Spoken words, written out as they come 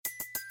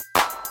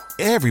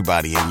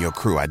Everybody in your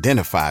crew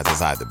identifies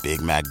as either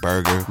Big Mac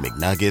Burger,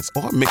 McNuggets,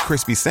 or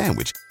McCrispy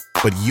Sandwich.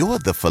 But you're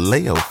the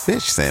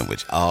Filet-O-Fish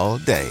Sandwich all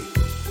day.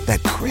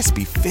 That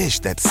crispy fish,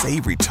 that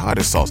savory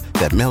tartar sauce,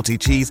 that melty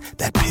cheese,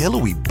 that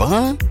pillowy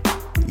bun.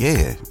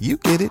 Yeah, you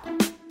get it.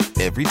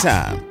 Every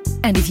time.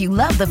 And if you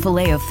love the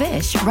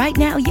Filet-O-Fish, right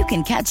now you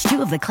can catch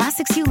 2 of the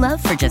classics you love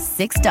for just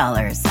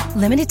 $6.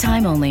 Limited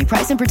time only.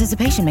 Price and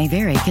participation may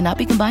vary. Cannot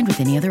be combined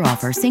with any other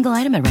offer. Single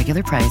item at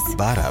regular price.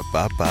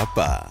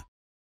 Ba-da-ba-ba-ba.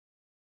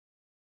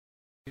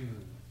 2,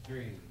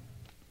 3.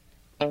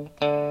 Turn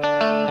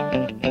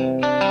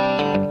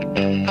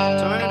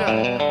it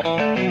up.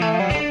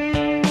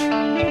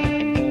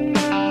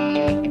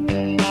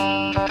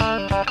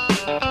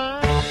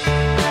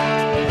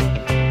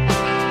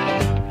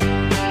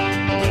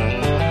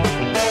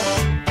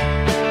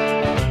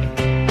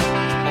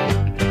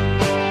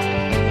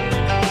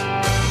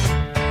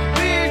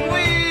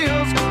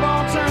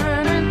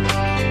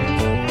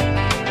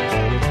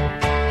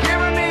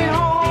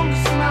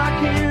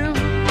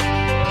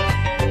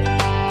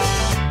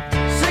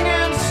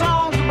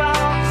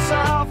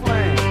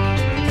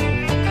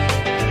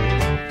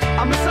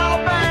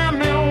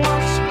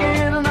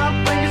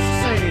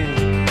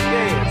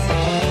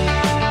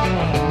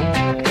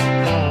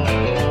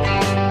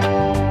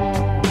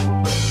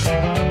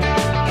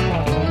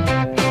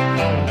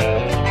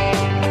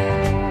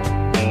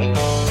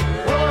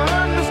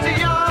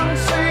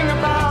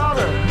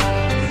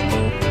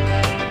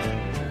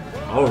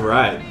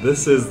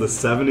 This is the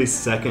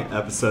 72nd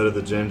episode of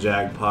the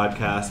GenJag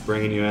podcast,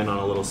 bringing you in on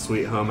a little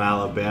Sweet Home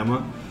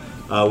Alabama.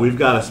 We've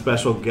got a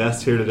special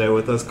guest here today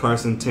with us,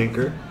 Carson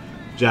Tinker,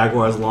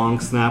 Jaguars long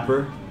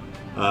snapper,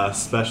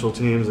 special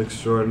teams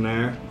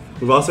extraordinaire.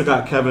 We've also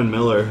got Kevin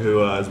Miller,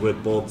 who is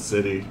with Bold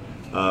City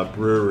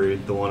Brewery,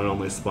 the one and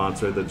only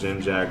sponsor of the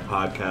GenJag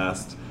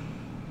podcast.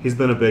 He's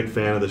been a big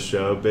fan of the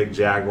show, big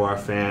Jaguar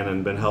fan,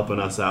 and been helping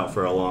us out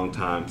for a long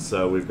time.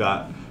 So we've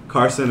got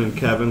Carson and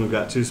Kevin. We've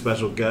got 2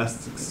 special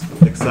guests.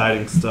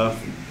 Exciting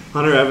stuff.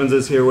 Hunter Evans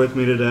is here with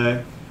me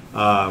today.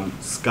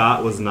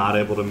 Scott was not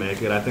able to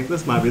make it. I think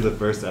this might be the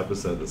first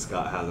episode that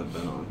Scott hasn't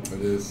been on.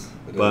 It is.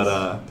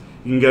 But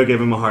you can go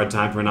give him a hard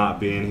time for not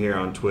being here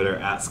on Twitter,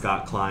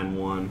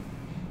 @ScottKlein1.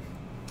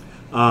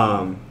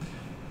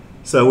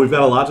 So we've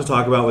got a lot to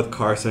talk about with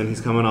Carson.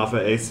 He's coming off an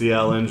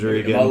ACL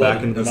injury, getting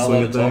back into the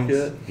swing of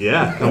things.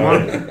 Yeah, come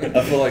on.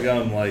 I feel like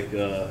I'm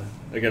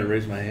I got to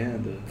raise my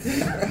hand.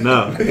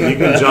 No, you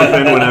can jump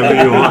in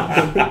whenever you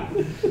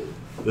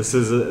want. This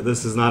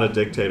is not a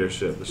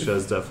dictatorship. The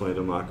show's definitely a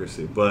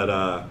democracy. But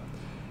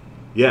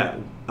you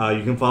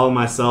can follow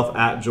myself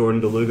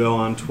 @Jordan DeLugo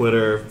on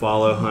Twitter.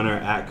 Follow Hunter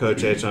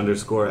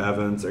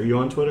 @CoachH_Evans. Are you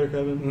on Twitter,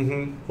 Kevin?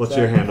 Mm-hmm. What's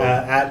your handle?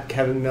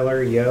 @Kevin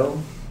Miller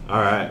Yo. All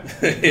right.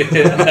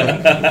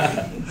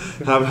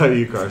 How about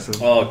you, Carson?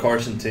 Oh,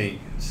 Carson Tink.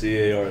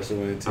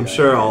 CARSONT. I'm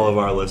sure all of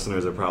our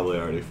listeners are probably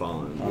already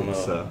following me.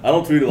 I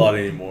don't tweet a lot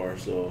anymore,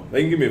 so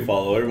they can give me a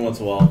follow. Every once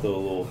in a while I'll throw a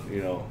little,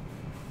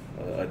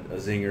 a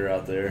zinger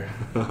out there.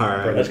 All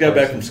right. I just got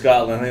back from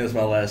Scotland. I think that's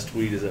my last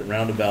tweet, is that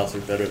roundabouts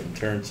are better than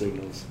turn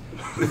signals.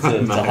 It's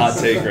a hot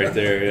take right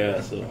there, yeah.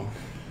 So.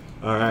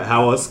 All right.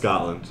 How was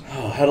Scotland?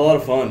 Oh, had a lot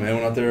of fun, man.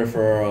 Went out there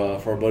for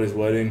our buddy's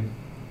wedding.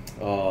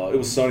 It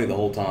was sunny the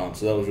whole time,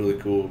 so that was really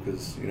cool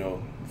because,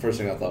 first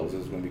thing I thought was it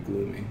was going to be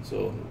gloomy.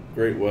 So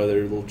great weather,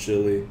 a little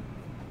chilly.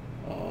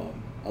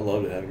 I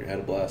loved it. Had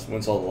a blast. Went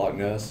and saw the Loch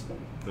Ness.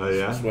 Oh,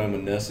 yeah? Swam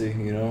with Nessie,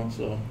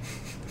 so.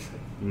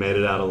 You made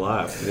it out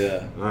alive.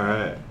 Yeah. All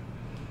right.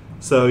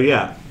 So,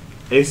 yeah,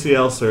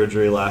 ACL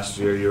surgery last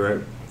year. You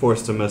were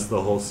forced to miss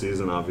the whole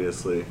season,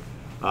 obviously.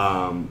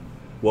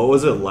 What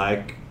was it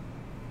like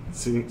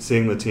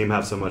seeing the team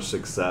have so much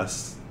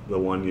success the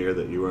one year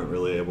that you weren't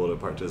really able to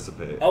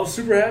participate? I was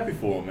super happy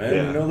for them, man.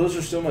 Yeah. Those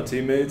are still my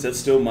teammates. That's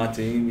still my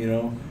team,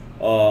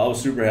 I was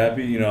super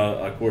happy.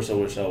 Of course, I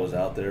wish I was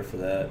out there for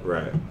that.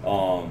 Right.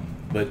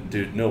 But,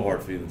 dude, no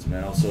hard feelings,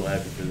 man. I was so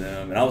happy for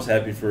them. And I was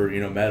happy for,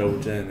 Matt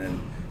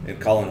Overton and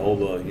Colin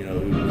Hoba,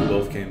 who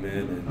both came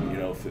in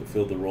and,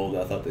 filled the role.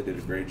 I thought they did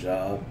a great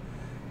job.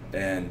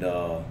 And,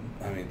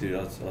 dude,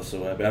 I was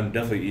so happy. I'm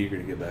definitely eager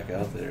to get back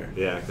out there.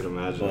 Yeah, I could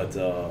imagine. But,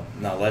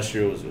 last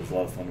year was a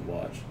lot of fun to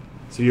watch.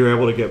 So you were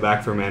able to get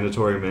back for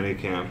mandatory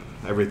minicamp.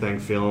 Everything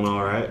feeling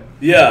all right?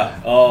 Yeah.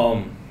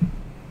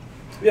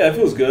 Yeah, it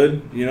feels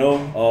good,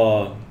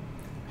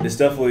 It's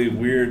definitely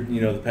weird,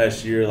 the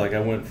past year. Like, I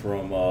went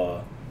from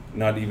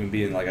not even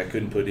being, I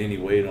couldn't put any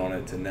weight on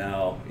it to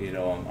now,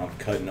 I'm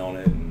cutting on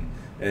it.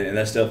 And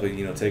that's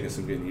definitely, taking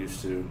some getting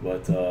used to.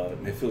 But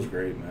it feels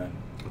great, man.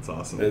 That's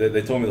awesome.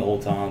 They told me the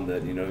whole time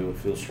that, it would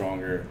feel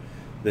stronger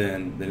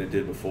than it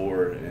did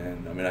before.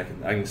 And, I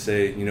can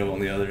say, on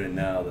the other end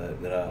now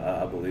that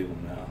I believe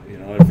them now.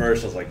 At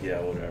first I was like, yeah,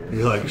 whatever.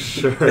 You're like,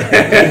 sure.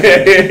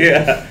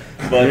 Yeah.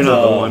 But, you're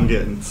not the one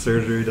getting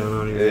surgery done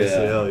on your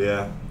ACL,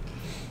 yeah.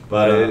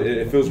 But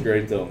it feels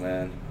great, though,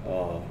 man.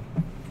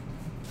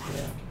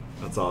 Yeah.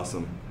 That's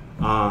awesome.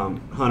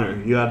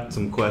 Hunter, you had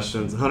some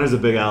questions. Hunter's a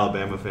big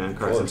Alabama fan.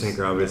 Carson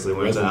Tinker obviously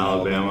went to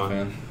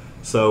Alabama.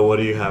 So what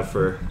do you have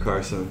for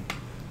Carson?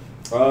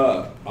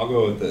 I'll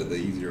go with the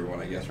easier one,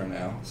 I guess, right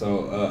now.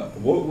 So,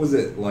 what was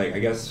it like, I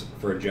guess,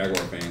 for a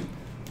Jaguar fan,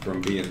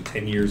 from being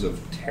 10 years of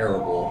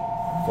terrible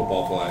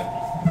football play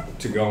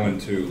to go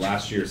into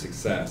last year's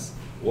success?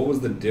 What was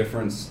the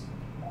difference?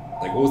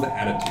 Like, what was the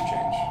attitude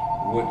change?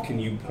 What can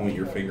you point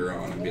your finger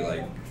on and be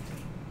like,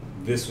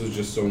 this was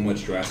just so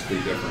much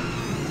drastically different?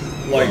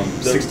 Like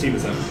from 16 to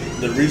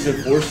 17. The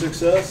reason for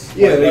success?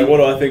 Yeah, Like what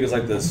do I think is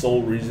like the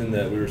sole reason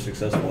that we were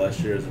successful last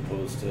year as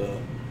opposed to...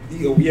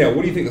 Yeah,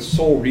 what do you think the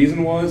sole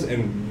reason was,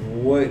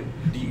 and what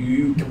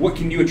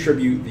can you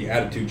attribute the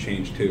attitude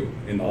change to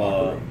in the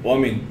locker room? Well, I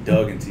mean,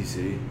 Doug and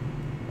TC.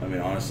 I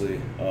mean,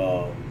 honestly,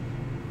 I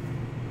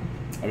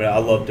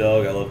love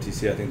Doug. I love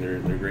TC. I think they're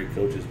great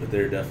coaches, but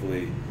they're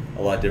definitely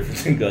a lot different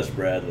than Gus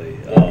Bradley.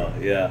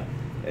 Yeah,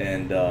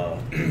 and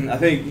I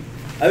think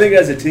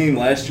as a team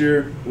last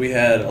year we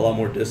had a lot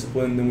more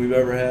discipline than we've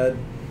ever had,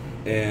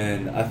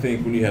 and I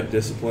think when you have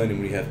discipline and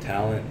when you have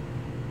talent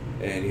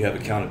and you have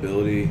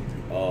accountability.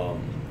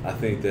 I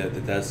think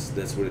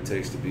that's what it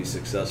takes to be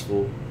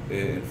successful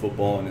in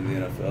football and in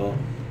the NFL.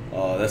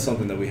 That's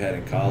something that we had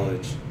in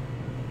college,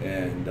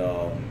 and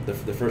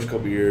the first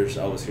couple of years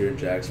I was here in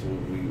Jacksonville,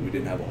 we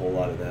didn't have a whole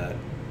lot of that.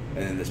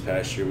 And then this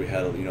past year we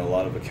had a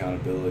lot of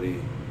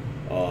accountability.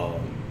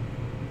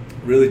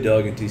 Really,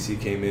 Doug and TC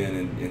came in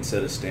and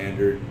set a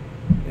standard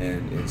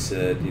and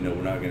said,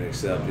 we're not going to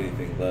accept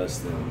anything less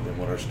than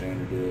what our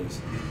standard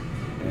is.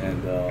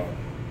 And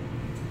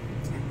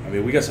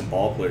we got some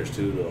ball players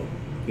too, though.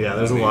 Yeah,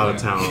 there's a lot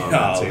of talent on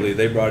that team.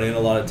 They brought in a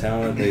lot of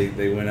talent.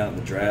 They went out in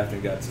the draft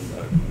and got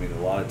a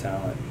lot of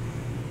talent.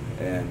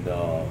 And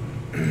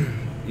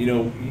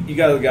you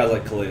got guys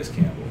like Calais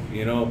Campbell.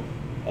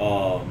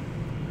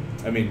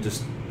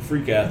 Just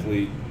freak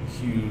athlete,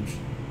 huge.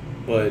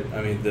 But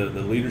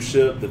the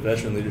leadership, the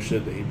veteran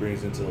leadership that he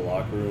brings into the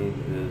locker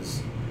room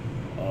is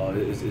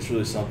it's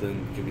really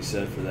something can be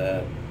said for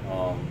that.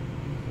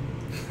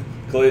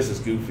 Calais is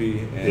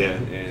goofy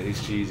and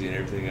he's cheesy and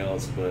everything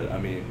else, but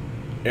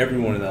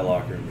everyone in that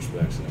locker room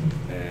respects him.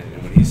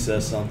 And when he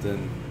says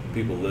something,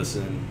 people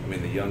listen.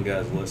 The young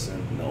guys listen,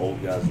 and the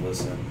old guys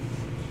listen,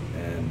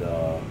 and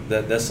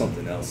that's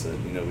something else that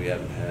we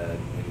haven't had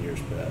in years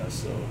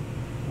past. So,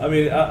 I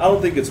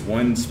don't think it's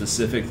one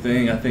specific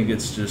thing. I think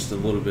it's just a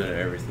little bit of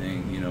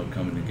everything,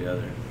 coming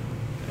together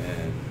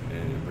and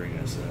bringing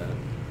us that.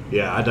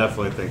 Yeah, I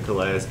definitely think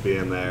Calais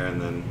being there,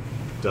 and then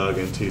Doug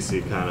and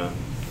TC kind of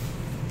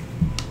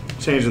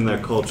changing their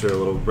culture a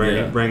little,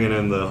 bringing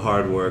in the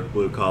hard work,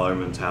 blue collar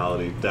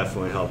mentality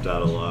definitely helped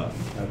out a lot.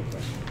 I have a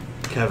question.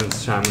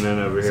 Kevin's chiming in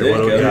over here. Say What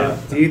do we Kevin.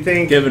 got? Do you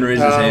think Kevin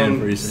raised his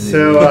hand recently.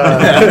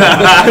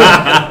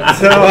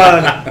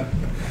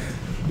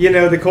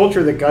 The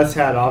culture that Gus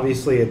had,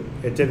 obviously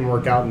it didn't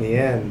work out in the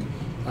end.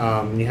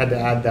 You had to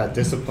add that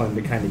discipline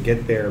to kind of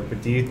get there.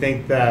 But do you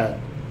think that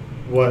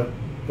what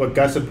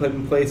Gus had put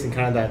in place and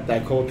kind of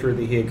that culture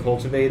that he had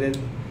cultivated,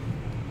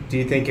 do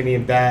you think any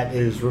of that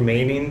is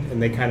remaining,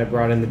 and they kind of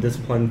brought in the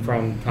discipline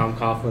from Tom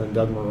Coughlin and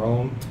Doug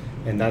Marrone,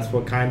 and that's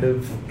what kind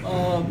of...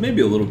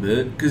 Maybe a little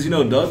bit, because,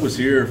 Doug was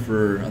here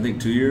for, I think,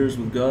 2 years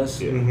with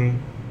Gus. Yeah.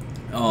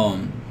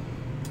 Mm-hmm.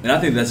 And I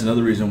think that's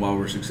another reason why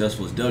we're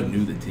successful is Doug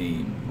knew the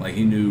team. Like,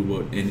 he knew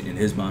what, in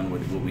his mind,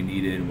 what we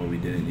needed and what we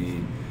didn't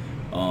need.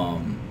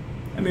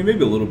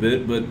 Maybe a little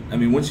bit, but,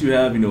 once you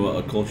have,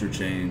 a culture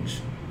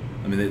change,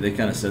 they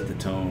kind of set the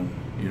tone,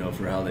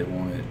 for how they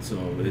want it. So,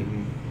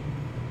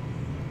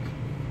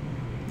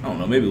 I don't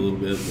know, maybe a little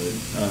bit, but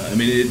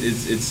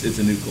it's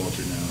a new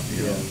culture now.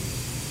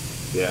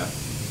 Yeah.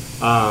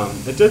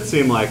 It did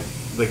seem like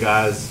the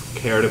guys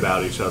cared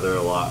about each other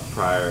a lot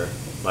prior.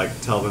 Like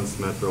Telvin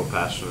Smith, real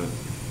passionate.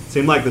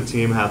 Seemed like the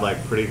team had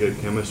pretty good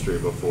chemistry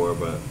before,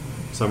 but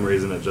for some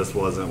reason it just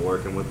wasn't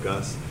working with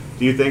Gus.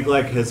 Do you think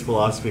his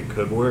philosophy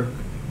could work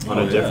on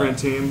a different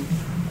team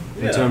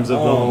in terms of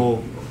the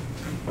whole?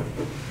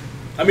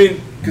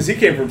 Because he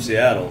came from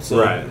Seattle, so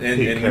right.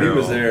 and when he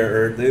was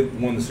there, or they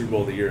won the Super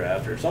Bowl the year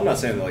after. So I'm not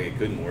saying that it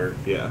couldn't work.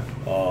 Yeah.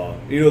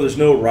 There's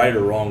no right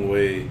or wrong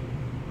way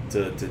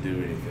to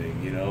do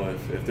anything.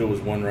 If there was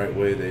one right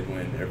way, they'd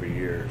win every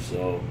year.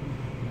 So,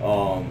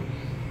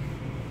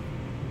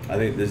 I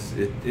think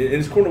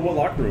it's according to what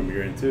locker room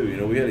you're in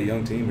too. We had a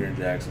young team here in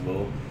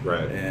Jacksonville,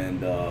 right?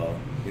 And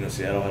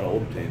Seattle had an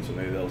older team, so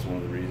maybe that was one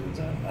of the reasons.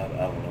 I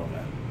don't know,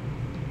 man.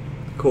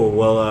 Cool.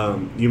 Well,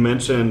 you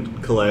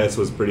mentioned Calais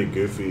was pretty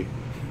goofy.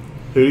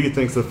 Who do you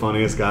think's the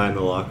funniest guy in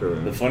the locker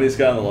room? The funniest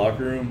guy in the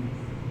locker room?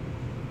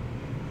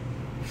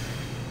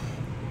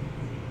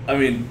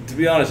 To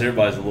be honest,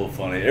 everybody's a little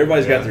funny.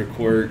 Everybody's got their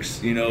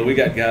quirks. We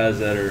got guys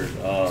that are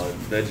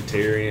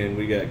vegetarian.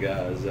 We got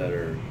guys that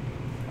are,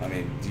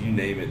 you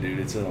name it, dude.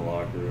 It's in the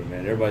locker room,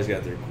 man. Everybody's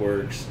got their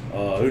quirks.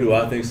 Who do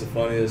I think's the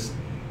funniest?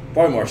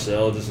 Probably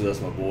Marcel, just because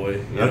that's my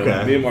boy.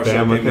 Okay. Me and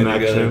Marcel Bama came in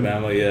together connection.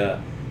 Bama,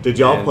 yeah. Did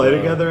y'all play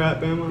together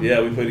at Bama?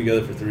 Yeah, we played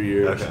together for 3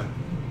 years. Okay.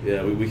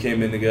 Yeah, we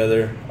came in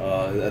together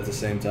at the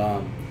same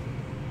time.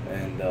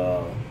 And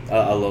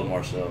I love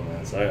Marcel,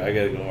 man. So I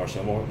got to go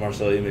Marcel.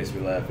 Marcel, he makes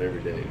me laugh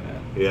every day,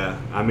 man. Yeah.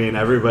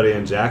 Everybody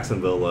in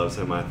Jacksonville loves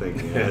him, I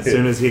think. As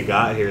soon as he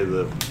got here,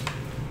 the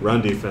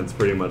run defense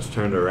pretty much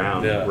turned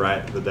around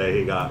right the day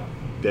he got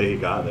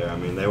there. I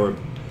mean, they were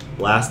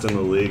last in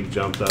the league,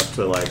 jumped up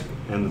to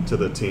into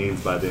the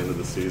teens by the end of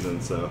the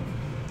season. So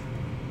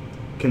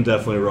can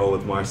definitely roll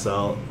with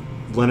Marcel.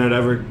 Leonard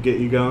ever get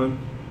you going?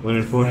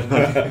 Leonard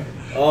Fournette?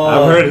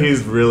 I've heard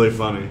he's really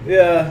funny.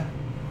 Yeah.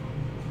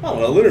 I don't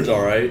know. Leonard's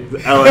all right.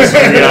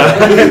 LSU,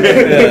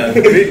 yeah.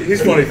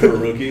 He's funny for a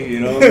rookie, you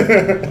know.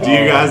 Do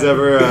you guys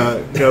ever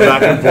go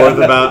back and forth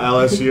about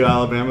LSU,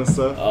 Alabama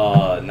stuff?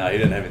 No, he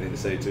didn't have anything to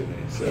say to me.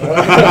 So. Okay.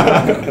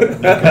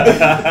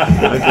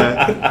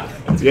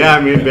 Yeah,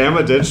 I mean,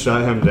 Bama did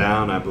shut him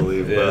down, I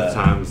believe, both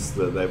times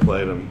that they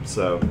played him.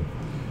 So,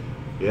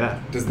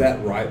 yeah.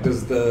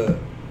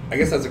 I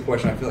guess that's a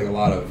question I feel like a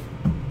lot of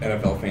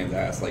NFL fans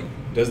ask. Like,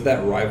 does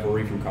that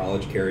rivalry from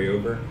college carry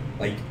over?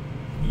 Like,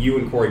 you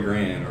and Corey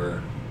Grant,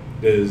 or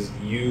does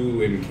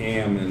you and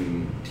Cam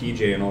and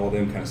TJ and all of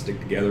them kind of stick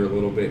together a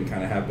little bit and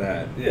kind of have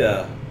that?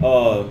 Yeah. I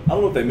don't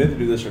know if they meant to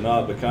do this or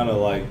not, but kind of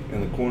like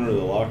in the corner of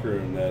the locker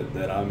room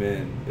that I'm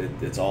in,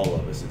 it's all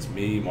of us. It's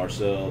me,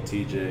 Marcel,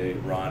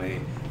 TJ, Ronnie,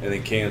 and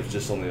then Cam's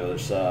just on the other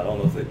side. I don't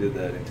know if they did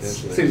that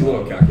intentionally. Seems a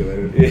little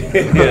calculated.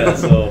 Yeah,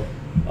 so...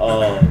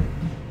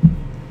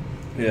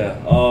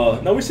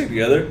 no, we stick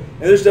together, and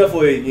there's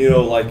definitely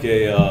like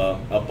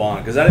a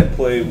bond, because I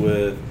played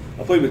with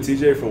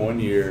TJ for 1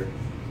 year,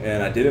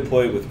 and I didn't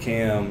play with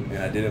Cam, and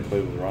I didn't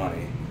play with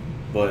Ronnie,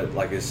 but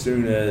like as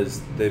soon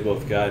as they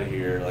both got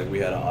here, like we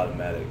had an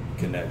automatic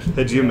connection.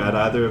 Had you met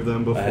either of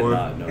them before?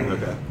 I had not. No.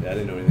 Okay. Yeah, I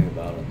didn't know anything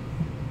about them.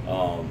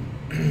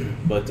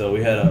 But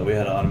we had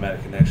an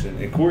automatic connection,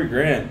 and Corey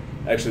Grant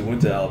actually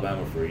went to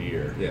Alabama for a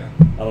year. Yeah.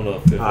 I don't know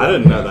if I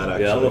didn't know that,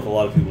 actually. Yeah, I don't know if a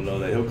lot of people know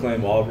that. He'll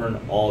claim Auburn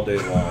all day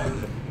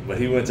long, but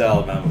he went to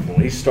Alabama for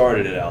one. He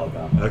started at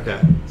Alabama. Okay.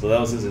 So that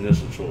was his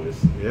initial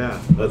choice.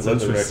 Yeah, That's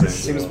interesting.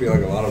 Seems to be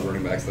like a lot of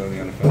running backs though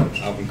in the NFL.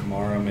 Alvin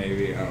Kamara,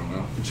 maybe. I don't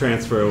know.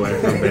 Transfer away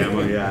from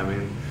Bama. Yeah, I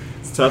mean,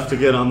 it's tough to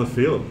get on the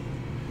field.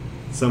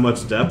 So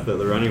much depth at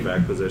the running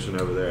back position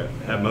over there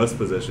at most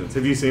positions.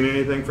 Have you seen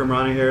anything from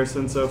Ronnie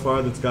Harrison so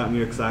far that's gotten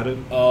you excited?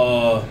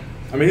 I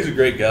mean, he's a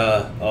great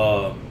guy.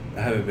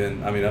 I've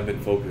been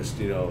focused,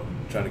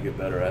 trying to get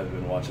better. I haven't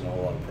been watching a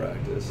whole lot of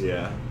practice.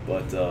 Yeah.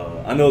 But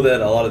I know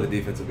that a lot of the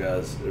defensive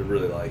guys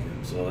really like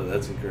him, so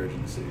that's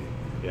encouraging to see.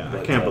 Yeah,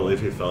 but, I can't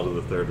believe he fell to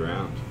the third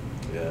round.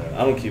 Yeah,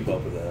 I don't keep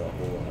up with that a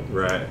whole lot.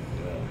 Right.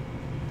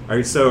 Yeah.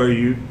 Are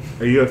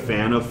you a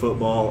fan of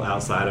football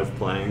outside of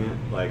playing it?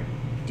 Like,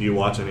 do you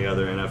watch any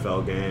other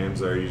NFL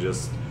games, or you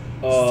just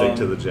stick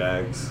to the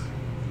Jags?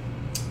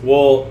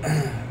 Well,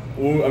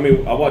 I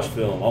mean, I watch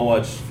film. I'll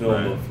watch film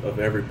Right. of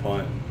every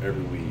punt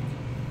every week.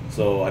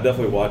 So I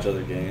definitely watch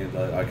other games.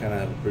 I kind of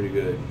have a pretty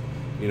good,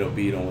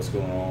 beat on what's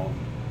going on.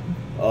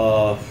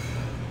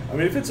 I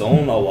mean, if it's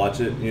on, I'll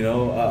watch it.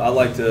 I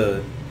like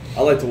to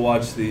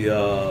watch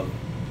the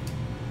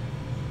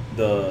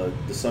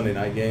Sunday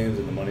night games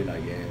and the Monday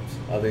night games.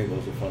 I think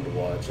those are fun to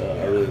watch.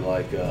 I really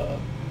like.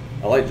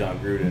 I like John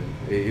Gruden.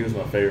 He was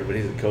my favorite, but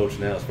he's a coach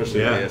now,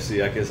 especially in the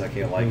AFC. I guess I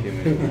can't like him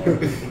anymore.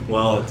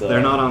 Well,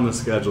 they're not on the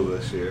schedule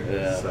this year,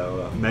 Yeah.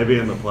 so maybe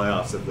in the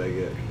playoffs if they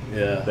get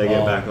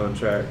back on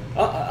track.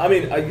 I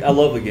mean, I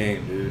love the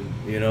game, dude.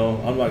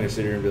 I'm not gonna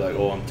sit here and be like,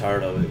 oh, I'm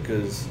tired of it,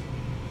 because,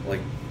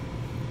 like,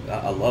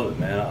 I love it,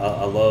 man.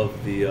 I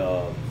love the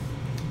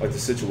the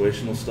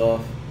situational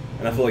stuff,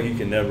 and I feel like you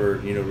can never,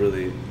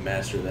 really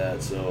master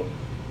that. So.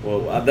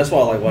 Well, that's why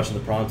I like watching the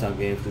primetime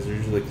games, because they're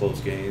usually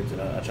close games,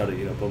 and I try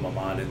to put my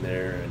mind in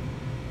there, and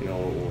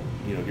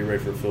get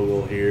ready for a field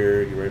goal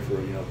here, get ready for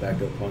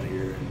backed up punt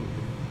here, and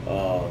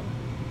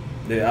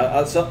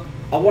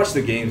I watch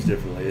the games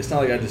differently. It's not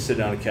like I just sit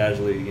down and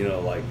casually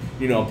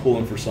I'm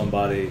pulling for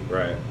somebody.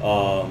 Right.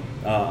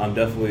 I'm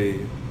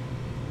definitely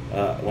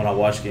when I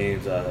watch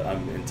games,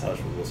 I'm in touch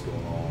with what's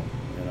going on,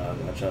 and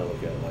I try to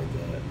look at it like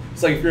that.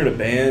 It's like if you're in a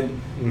band,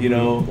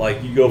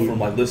 like you go from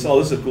like this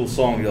is a cool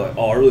song. You're like,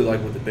 oh, I really like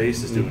what the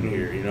bass is doing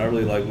here. I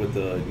really like what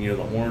the the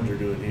horns are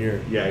doing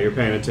here. Yeah, you're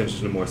paying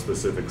attention to more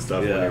specific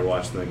stuff when you're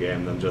watching the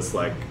game than just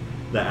like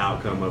the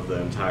outcome of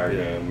the entire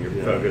game. You're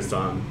focused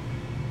on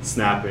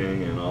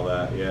snapping and all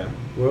that. Yeah.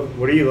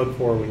 What do you look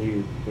for when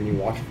you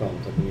watch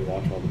films? Like when you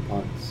watch all the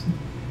punts?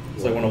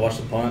 It's like when I watch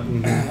the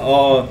punt.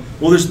 Well,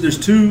 there's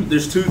two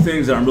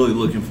things that I'm really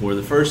looking for.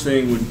 The first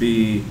thing would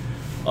be.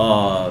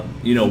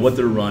 What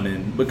they're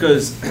running,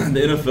 because the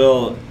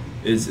NFL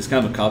is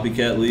kind of a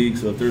copycat league.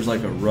 So if there's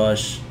like a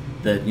rush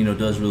that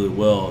does really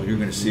well, you're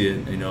going to see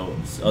it.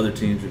 Other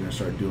teams are going to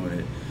start doing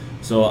it.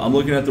 So I'm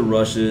looking at the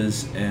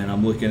rushes, and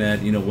I'm looking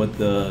at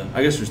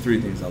I guess there's three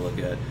things I look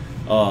at.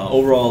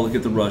 Overall, I look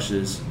at the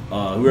rushes.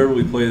 Whoever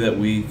we play that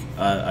week,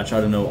 I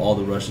try to know all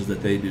the rushes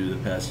that they do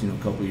the past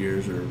couple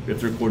years, or if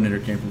their coordinator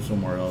came from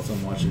somewhere else,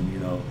 I'm watching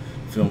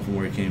film from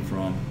where he came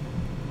from.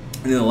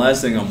 And then the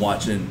last thing I'm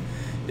watching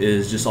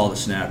is just all the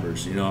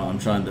snappers. I'm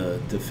trying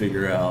to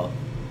figure out,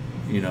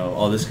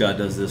 this guy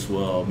does this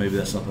well. Maybe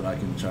that's something I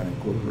can try to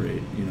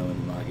incorporate, into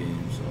my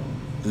game. So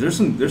There's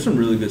some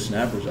really good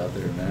snappers out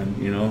there, man.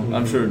 You know,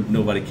 I'm sure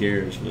nobody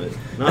cares, but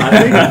No,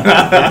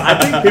 I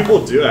think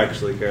people do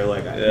actually care.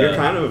 Like you're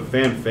kind of a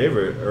fan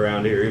favorite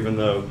around here, even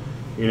though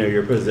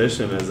your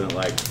position isn't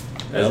like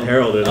as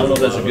heralded. I don't know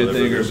if as that's a lot of good other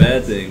thing or a positions.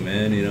 bad thing,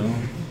 man. You know,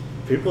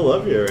 People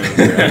love you around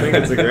here. I think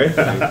it's a great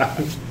thing.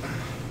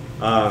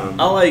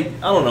 I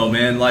don't know,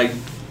 man. Like,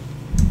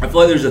 I feel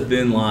like there's a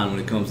thin line when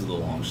it comes to the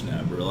long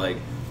snapper. Like,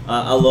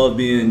 I love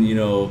being,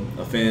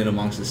 a fan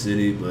amongst the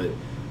city, but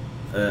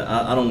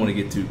I don't want to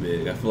get too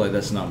big. I feel like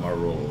that's not my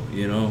role.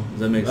 Does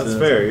that make sense? That's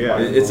fair. Yeah.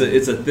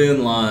 It's a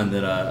thin line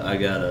that I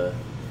gotta.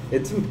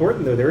 It's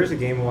important though. There was a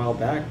game a while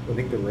back. I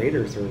think the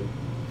Raiders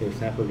their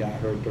snapper got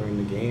hurt during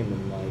the game,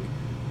 and like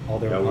all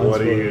their punts what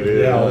do you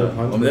do? all their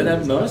punts. That were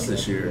happened to us snapper.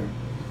 this year.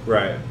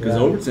 Right. Because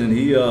Overton,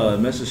 he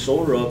messed his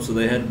shoulder up, so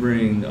they had to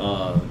bring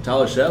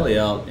Tyler Shalley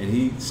out, and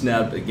he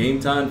snapped a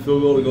game-time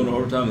field goal to go into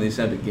overtime, and they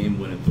snapped a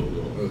game-winning field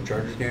goal. The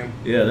Chargers game?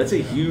 Yeah, that's a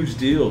huge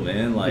deal,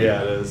 man. Like,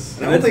 Yeah, it is.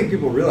 And I don't think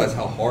people realize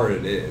how hard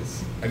it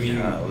is. I mean,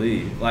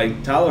 golly.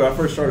 Like, Tyler, I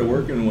first started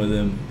working with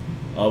him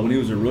when he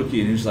was a rookie,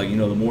 and he was like, the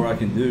more I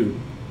can do.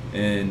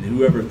 And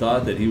whoever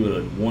thought that he would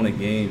have won a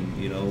game,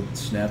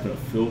 snapping a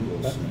field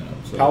goal snap.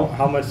 So,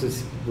 How much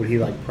would he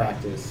like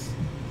practice?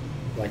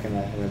 Like in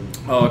a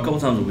a couple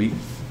times a week,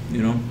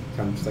 kind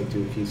of just like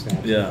do a few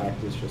snaps Yeah. in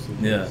practice just in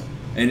case. Yeah,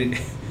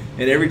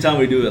 and every time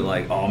we do it,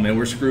 like, oh man,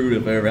 we're screwed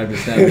if I ever have to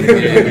snap in the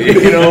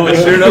game. But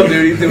sure enough,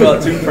 dude, he threw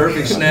out 2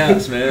 perfect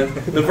snaps, man.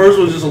 The first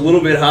one was just a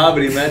little bit high,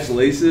 but he matched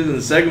laces, and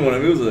the second one, I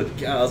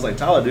was like,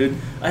 Tyler, dude,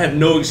 I have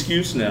no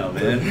excuse now,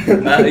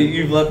 man.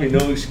 You've left me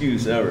no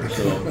excuse ever.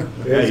 So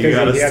Yeah, It's you 'cause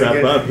got to he had a step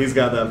good- up. He's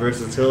got that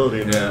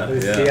versatility now. He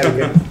yeah, had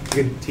a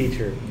good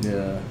teacher.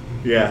 yeah.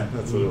 Yeah,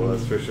 that's what it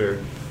was for sure.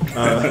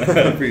 I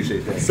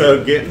appreciate that.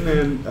 So getting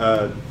in,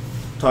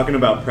 talking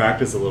about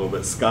practice a little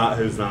bit, Scott,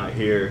 who's not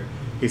here,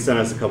 he sent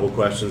us a couple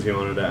questions he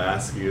wanted to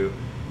ask you.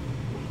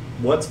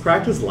 What's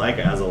practice like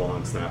as a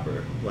long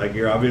snapper? Like,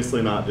 you're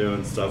obviously not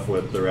doing stuff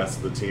with the rest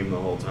of the team the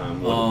whole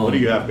time. What do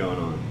you have going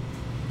on?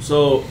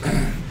 So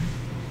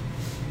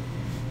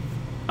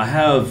I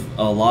have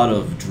a lot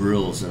of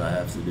drills that I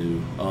have to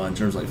do in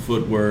terms of like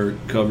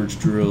footwork, coverage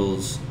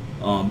drills.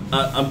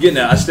 I'm getting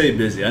at. I stay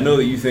busy. I know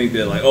that you think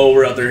that like, oh,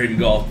 we're out there hitting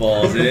golf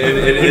balls, and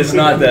it's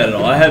not that at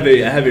all. I have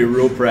a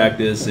real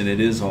practice, and it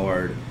is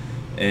hard,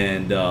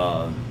 and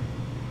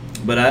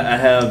but I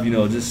have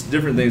just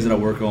different things that I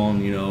work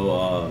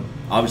on.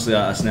 Obviously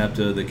I snap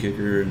to the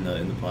kicker and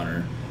the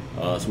punter,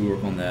 so we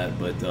work on that.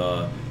 But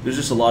there's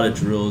just a lot of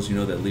drills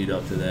that lead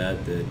up to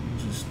that. That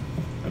just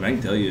I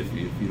can tell you if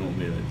you don't want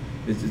me to.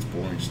 It's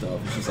boring stuff.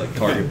 It's just like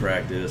target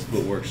practice,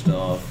 footwork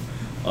stuff.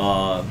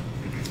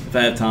 If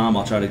I have time,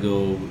 I'll try to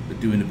go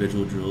do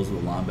individual drills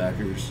with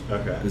linebackers.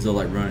 Okay. Because they'll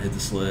like run, hit the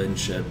sled, and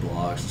shed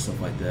blocks and stuff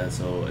like that.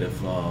 So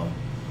if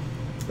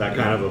That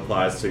kind of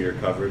applies to your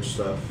coverage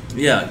stuff.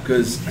 yeah,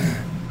 because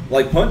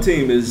like punt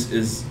team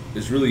is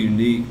really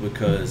unique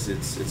because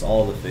it's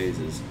all the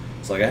phases.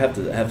 It's like I have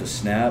to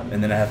snap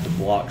and then I have to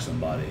block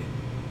somebody,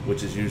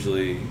 which is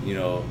usually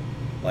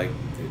like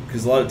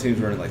because a lot of teams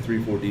run in like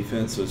 3-4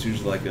 defense, so it's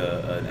usually like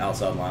an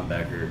outside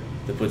linebacker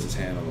that puts his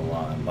hand on the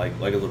line, like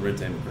a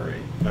Lorente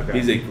McCurry. Okay.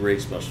 He's a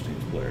great special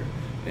teams player,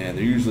 and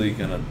they're usually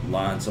gonna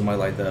line somebody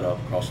like that up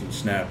across from the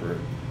snapper,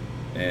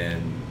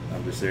 and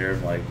I'm just there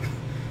like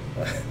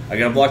I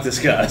gotta block this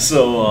guy.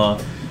 So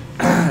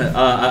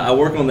I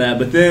work on that,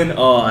 but then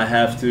I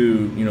have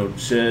to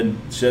shed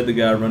the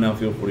guy, run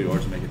downfield 40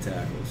 yards, and make a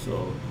tackle.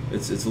 So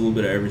it's a little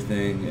bit of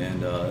everything,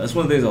 and that's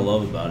one of the things I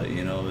love about it.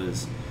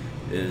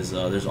 Is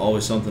there's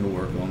always something to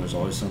work on. There's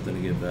always something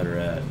to get better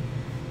at,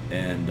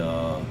 and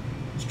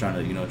just trying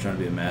to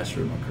be a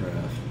master of my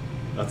craft.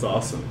 That's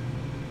awesome.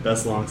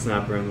 Best long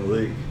snapper in the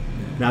league.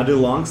 Yeah. Now, do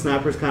long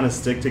snappers kind of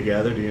stick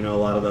together? Do you know a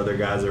lot of the other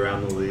guys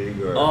around the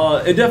league?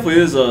 Or? It definitely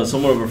is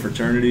somewhat of a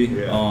fraternity.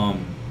 Yeah.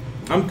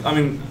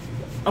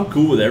 I'm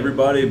cool with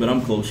everybody, but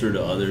I'm closer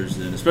to others,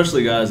 and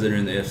especially guys that are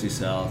in the AFC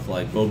South,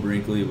 like Bo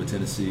Brinkley with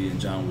Tennessee and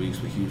John Weeks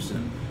with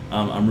Houston.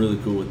 I'm really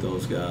cool with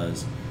those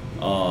guys.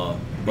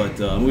 But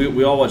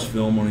we all watch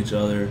film on each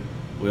other.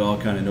 We all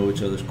kind of know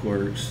each other's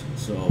quirks.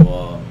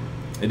 So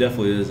it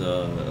definitely is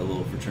a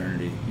little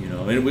fraternity,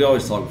 And we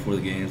always talk before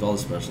the games. All the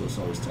specialists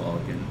always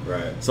talk. And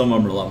right. Some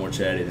of them are a lot more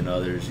chatty than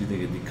others. You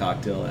think it'd be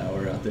cocktail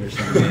hour out there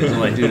some games. I'm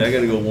like, dude, I got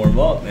to go warm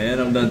up, man.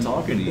 I'm done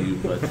talking to you.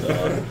 But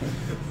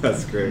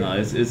that's great. No,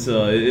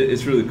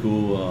 it's really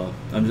cool.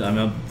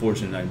 I'm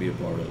fortunate I can be a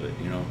part of it,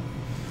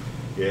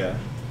 Yeah.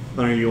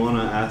 Hunter, you want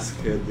to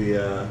ask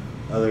the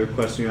other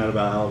question you had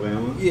about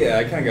Alabama? Yeah,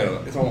 I kind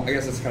of got. I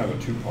guess it's kind of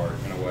a two-part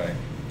in a way.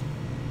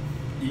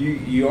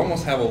 You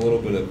almost have a little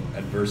bit of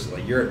adversity.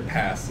 Like your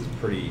past is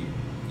pretty.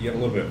 You have a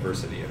little bit of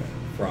adversity in it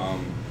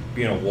from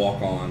being a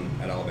walk-on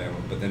at Alabama,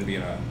 but then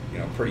being a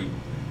pretty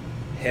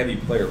heavy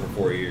player for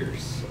 4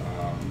 years,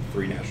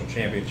 3 national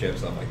championships,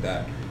 stuff like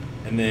that.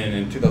 And then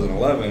in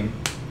 2011,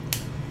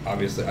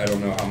 obviously I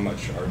don't know how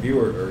much our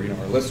viewer or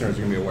our listeners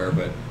are gonna be aware,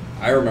 but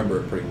I remember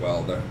it pretty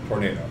well. The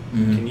tornado.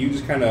 Mm-hmm. Can you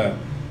just kind of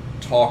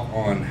talk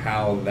on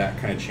how that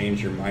kind of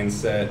changed your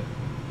mindset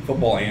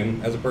football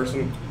and as a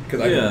person?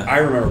 Because Yeah. I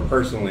remember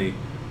personally,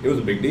 it was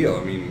a big deal.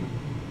 I mean,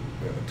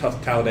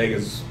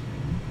 Talladega's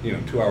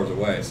 2 hours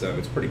away, so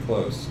it's pretty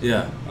close.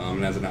 Yeah.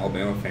 And as an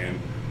Alabama fan,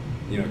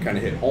 kind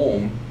of hit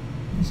home.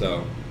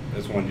 So I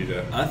just wanted you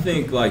to. I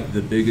think like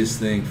the biggest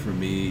thing for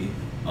me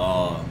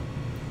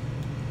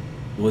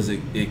was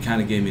it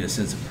kind of gave me a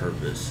sense of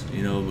purpose,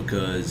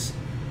 because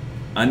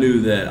I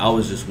knew that I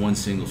was just one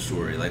single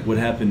story. Like what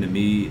happened to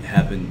me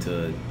happened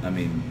to,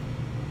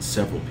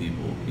 several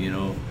people,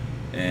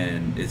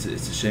 and it's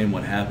a shame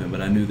what happened,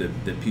 but I knew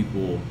that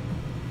people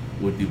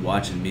would be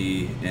watching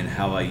me and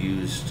how I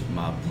used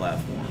my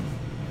platform.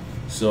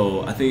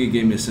 So I think it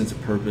gave me a sense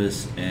of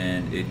purpose,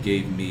 and it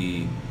gave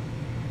me,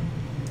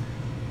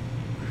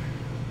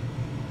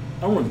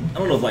 I don't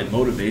know if like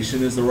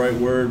motivation is the right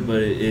word,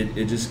 but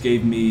it just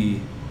gave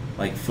me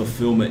like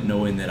fulfillment,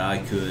 knowing that I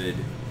could,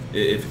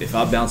 if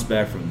I bounce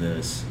back from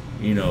this,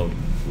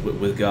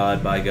 with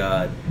God, by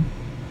God,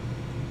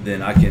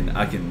 then I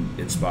can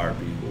inspire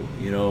people,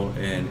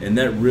 and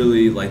that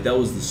really, like, that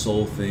was the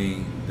sole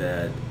thing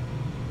that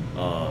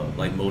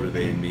like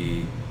motivated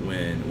me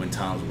when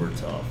times were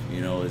tough,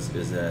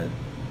 is that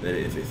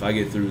if I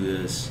get through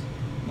this,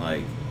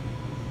 like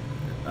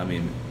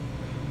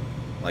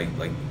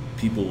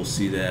people will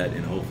see that,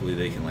 and hopefully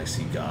they can like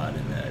see God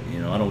in that.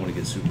 I don't want to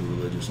get super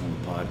religious on the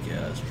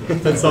podcast,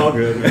 but that's all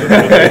good, man.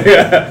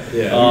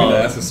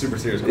 That's a super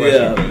serious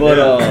question. Yeah,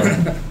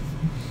 but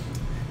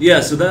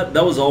yeah, so that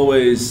was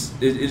always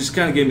it just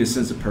kind of gave me a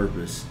sense of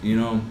purpose,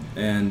 and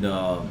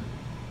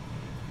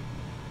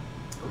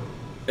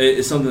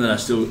it's something that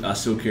I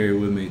still carry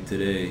with me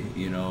today,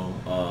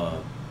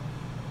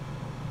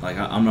 like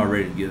I'm not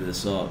ready to give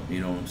this up,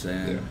 you know what I'm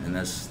saying? Yeah. And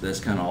that's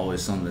kind of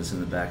always something that's in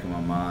the back of my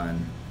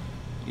mind,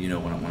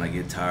 when I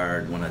get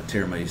tired, when I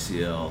tear my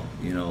ACL,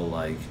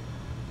 like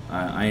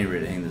I ain't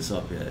ready to hang this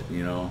up yet,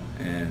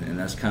 and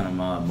that's kind of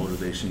my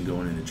motivation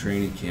going into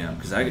training camp,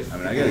 because I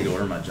got to go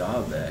earn my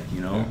job back,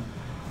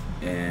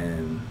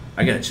 and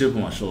I got a chip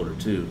on my shoulder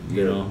too,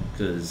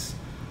 because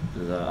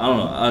I don't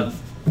know,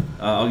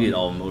 I'll get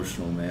all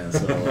emotional, man.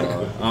 So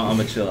I'm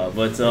gonna chill out.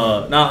 But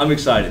no, I'm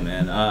excited,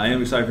 man. I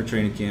am excited for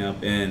training camp,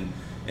 and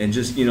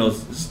just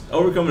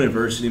overcoming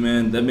adversity,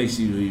 man. That makes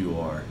you who you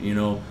are.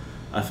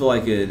 I feel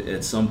like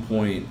at some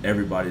point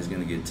everybody's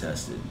gonna get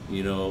tested.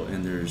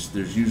 And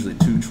there's usually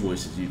two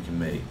choices you can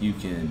make. You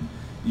can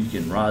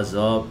rise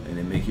up and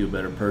it make you a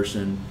better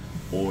person,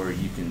 or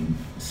you can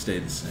stay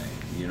the same.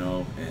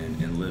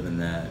 And live in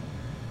that.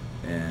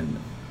 And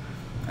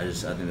I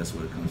think that's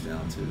what it comes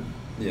down to.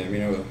 Yeah,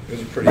 it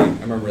was I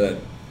remember that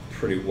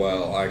pretty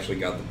well. I actually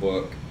got the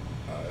book.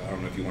 I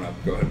don't know if you want to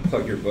go ahead and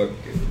plug your book.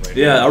 Right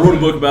Yeah, now. I wrote a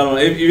book about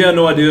it. If you got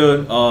no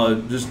idea,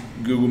 just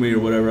Google me or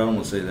whatever. I don't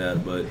want to say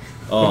that, but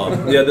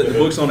yeah, the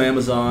book's on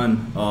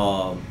Amazon,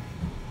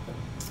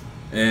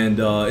 and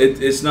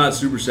it's not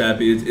super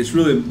sappy. It's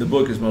really, the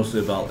book is mostly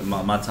about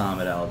my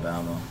time at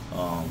Alabama.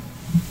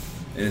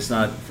 And it's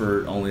not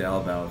for only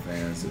Alabama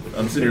fans.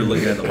 I'm sitting here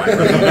looking at the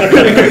microphone.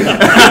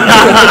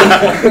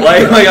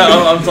 like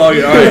I'm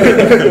talking.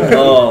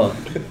 All right.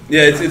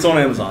 Yeah, it's on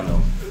Amazon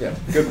though. Yeah,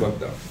 good book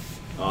though.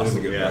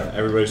 Awesome. Good Yeah, book.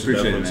 everybody should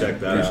Appreciate definitely it,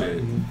 check man. that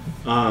Appreciate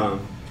out.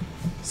 it.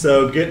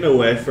 So getting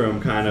away from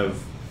kind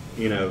of,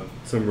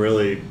 some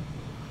really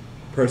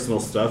personal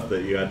stuff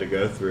that you had to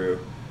go through,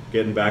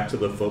 getting back to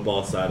the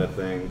football side of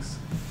things.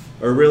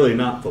 Or really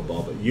not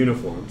football, but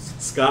uniforms.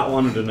 Scott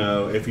wanted to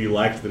know if you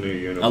liked the new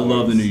uniforms. I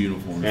love the new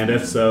uniforms. And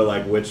if so,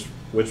 like which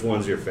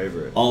one's your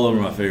favorite? All of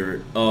them are my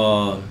favorite.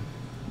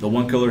 The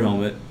one color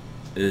helmet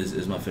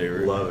is my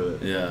favorite. Love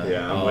it. Yeah.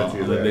 Yeah, I'm with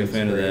you I'm there. a big It's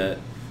fan of great. that.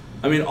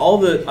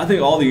 I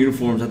think all the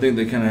uniforms, I think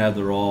they kind of have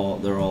all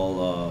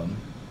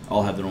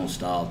have their own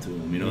style to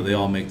them. They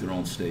all make their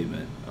own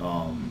statement.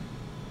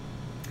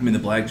 The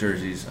black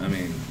jerseys,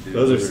 dude,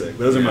 Those are sick.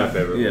 Those are my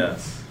favorite Yeah.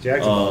 ones.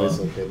 Jags have always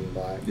looked good in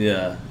black.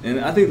 Yeah, and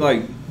I think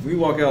like we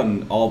walk out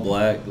in all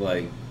black,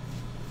 like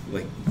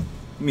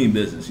mean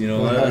business.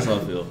 That's how I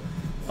feel.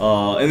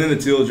 And then the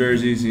teal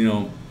jerseys,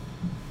 got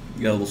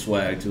a little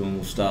swag to them, a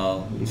little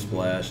style, a little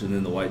splash, and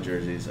then the white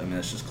jerseys.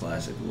 that's just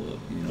classic look.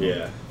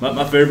 Yeah.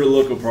 My favorite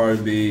look will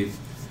probably be.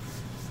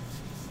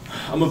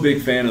 I'm a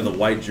big fan of the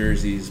white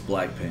jerseys,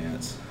 black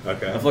pants.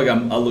 Okay. I feel like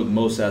I look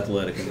most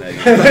athletic in that.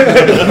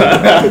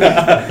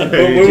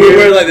 When we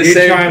wear like the you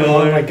same trying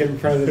color. on like in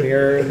front of the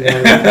mirror.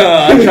 And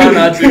I try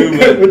not to,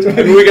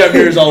 but we got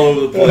mirrors all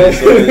over the place,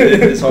 so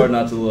it's hard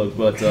not to look.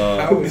 But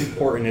How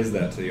important is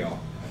that to y'all?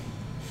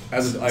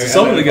 to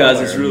some of the guys,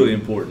 it's really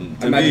important.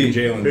 I To imagine me,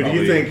 Jalen. Who do you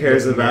probably think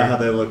cares looks in about there. how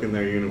they look in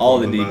their uniform? all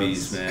the the DBs,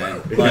 most?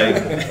 man. Like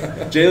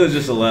Jalen's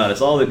just the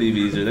loudest. All the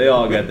DBs they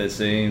all got that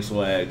same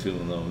swag to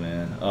them, though,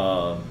 man.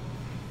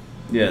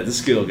 Yeah, the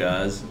skill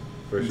guys,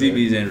 For sure.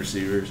 DBs and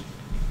receivers,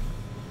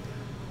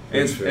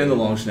 and sure. and the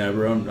long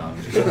snapper. I'm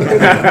just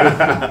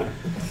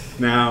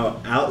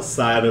Now,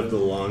 outside of the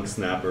long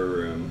snapper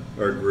room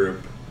or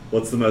group,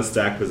 what's the most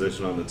stacked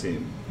position on the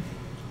team?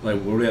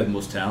 like where do we have the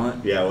most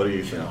talent? Yeah, what do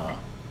you think? Uh,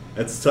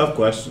 It's a tough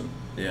question.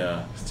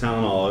 yeah, There's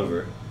talent all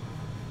over.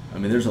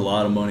 there's a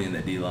lot of money in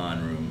that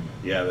D-line room.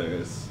 Yeah, there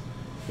is.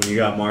 when you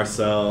got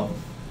Marcel,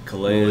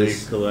 Calais.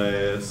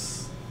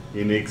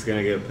 Unique's going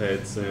to get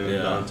paid soon.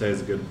 Yeah. Dante's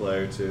a good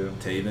player, too.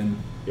 Taven.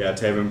 Yeah,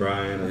 Taven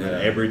Bryan. And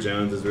then Avery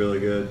Jones is really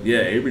good.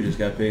 Yeah, Avery just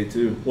got paid,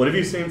 too. What have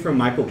you seen from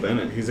Michael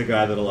Bennett? He's a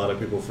guy that a lot of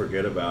people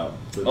forget about.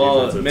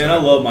 Oh, man, I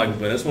love Michael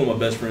Bennett. That's one of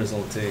my best friends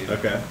on the team.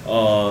 Okay.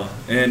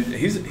 And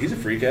he's a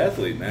freak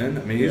athlete, man.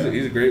 I mean, he's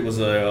a great, was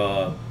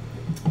a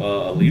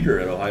leader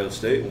at Ohio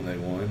State when they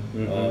won.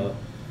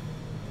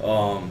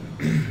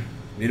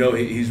 You know,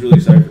 he's really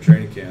excited for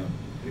training camp.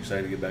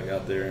 Excited to get back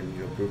out there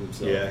and prove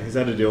himself. Yeah, he's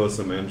had to deal with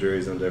some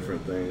injuries and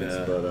different things.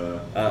 Yeah.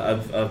 But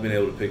I've been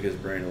able to pick his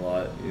brain a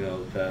lot.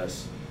 The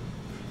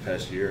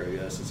past year, I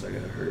guess, since I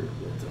got hurt.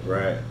 But,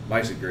 right.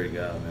 Mike's a great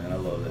guy, man. I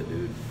love that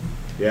dude.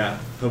 Yeah,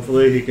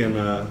 hopefully he can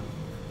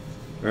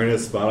earn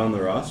his spot on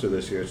the roster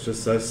this year. It's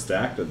just so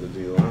stacked at the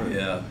D line.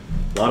 Yeah.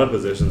 A lot of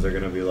positions are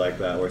going to be like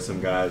that, where some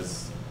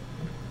guys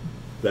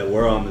that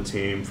were on the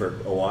team for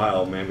a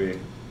while, maybe.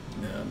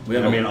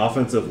 Yeah.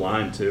 Offensive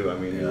line too. I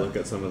mean, you look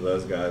at some of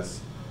those guys,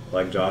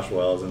 like Josh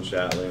Wells and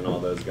Shatley and all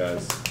those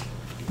guys.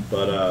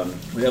 But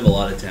we have a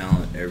lot of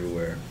talent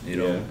everywhere.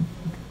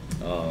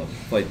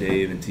 Like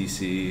Dave and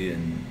TC,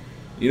 and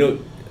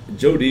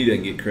Joe D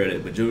doesn't get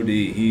credit, but Joe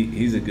D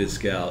he's a good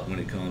scout when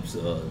it comes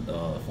to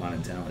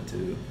finding talent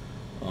too.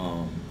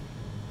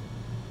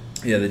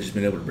 They've just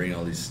been able to bring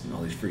all these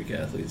freak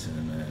athletes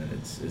in, man.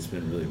 It's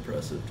been really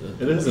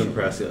impressive. It is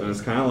impressive, and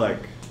it's kind of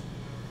like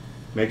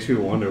makes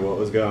you wonder what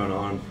was going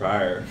on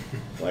prior.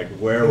 Like,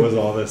 where was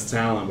all this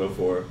talent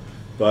before?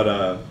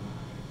 But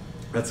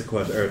that's a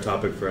question or a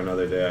topic for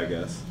another day, I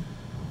guess.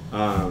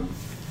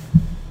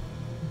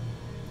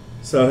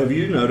 So have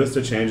you noticed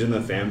a change in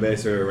the fan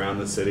base or around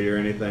the city or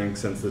anything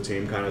since the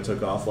team kind of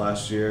took off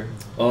last year?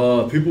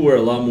 People wear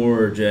a lot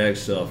more Jag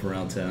stuff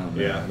around town,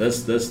 man. Yeah.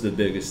 That's the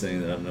biggest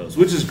thing that I've noticed,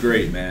 which is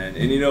great, man.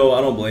 And,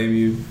 I don't blame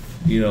you,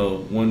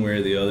 one way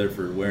or the other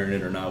for wearing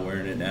it or not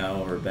wearing it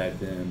now or back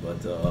then.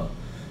 But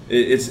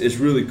it's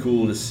really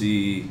cool to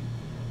see,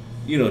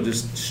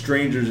 just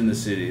strangers in the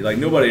city. Like,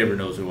 nobody ever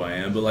knows who I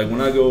am, but, like, when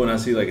I go and I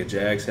see, like, a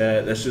Jags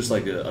hat, that's just,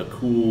 like, a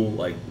cool,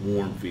 like,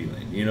 warm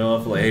feeling. I feel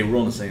like, hey, we're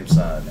on the same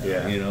side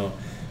now,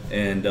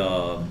 And,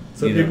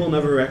 so people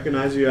never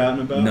recognize you out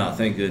and about? No,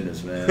 thank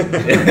goodness, man.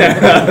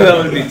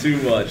 That would be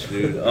too much,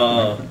 dude.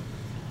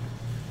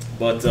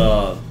 But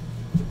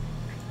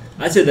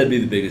I'd say that'd be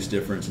the biggest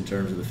difference in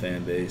terms of the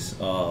fan base.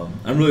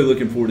 I'm really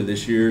looking forward to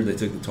this year. They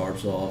took the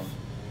tarps off.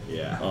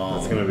 Yeah,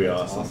 that's going to be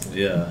awesome.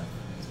 Yeah.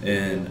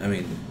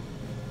 And,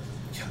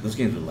 those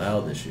games were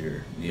loud this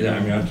year. I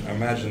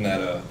imagine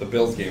that the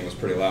Bills game was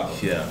pretty loud.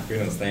 Yeah.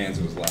 Being in the stands,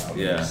 it was loud.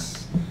 Yeah.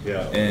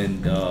 Yeah.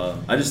 And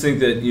I just think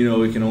that,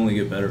 it can only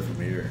get better from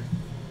here.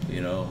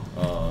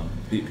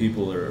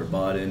 People are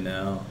bought in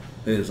now.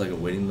 I think there's like a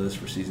waiting list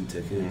for season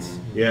tickets.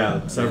 Mm-hmm.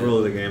 Yeah, several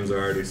of the games are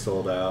already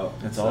sold out.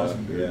 That's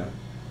awesome, dude.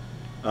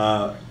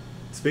 Yeah.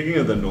 Speaking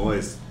of the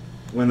noise,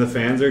 when the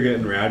fans are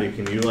getting rowdy,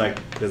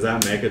 does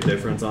that make a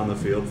difference on the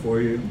field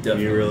for you? Definitely.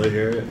 Can you really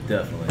hear it?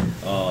 Definitely.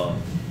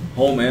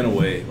 Home and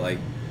away. Like,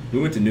 we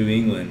went to New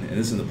England, and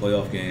this is in the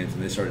playoff games,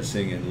 and they started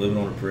singing Living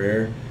on a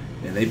Prayer,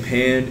 and they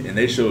panned, and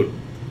they showed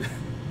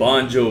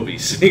Bon Jovi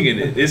singing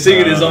it. He's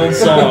singing his own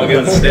song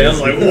in the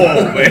stands. I was like,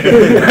 whoa, man.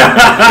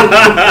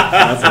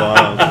 That's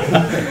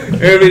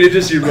wild. It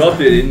just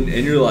erupted,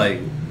 and you're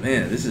like,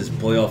 man, this is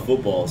playoff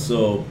football.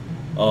 So,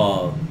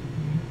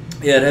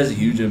 it has a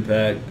huge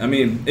impact.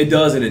 It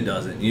does and it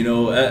doesn't.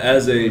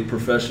 As a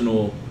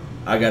professional,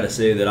 I got to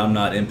say that I'm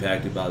not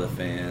impacted by the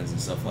fans and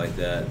stuff like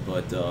that.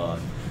 But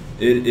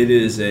it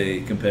is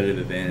a competitive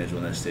advantage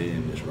when that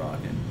stadium is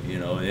rocking.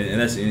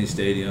 And that's any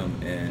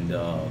stadium. And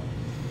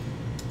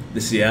the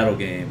Seattle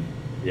game.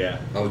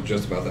 Yeah. I was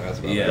just about to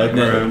ask about that. Like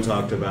Maroon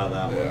talked about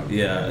that one.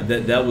 Yeah,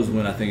 that was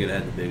when I think it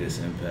had the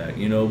biggest impact.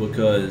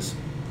 Because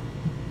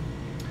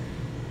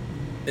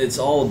it's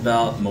all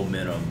about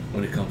momentum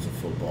when it comes to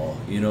football,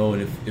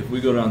 and if we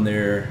go down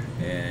there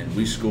and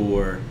we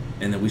score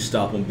and then we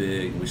stop them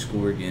big and we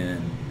score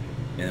again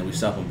and then we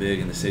stop them big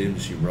and the stadium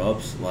just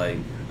erupts,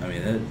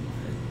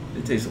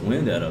 it takes the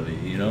wind out of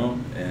you,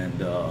 and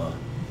so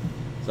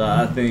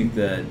I think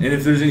that, and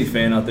if there's any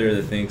fan out there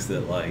that thinks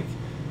that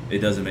it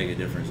doesn't make a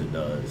difference, it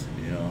does,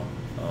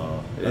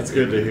 That's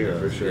good to hear,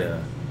 for sure.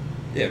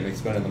 Yeah, it makes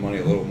spending the money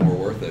a little more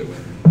worth it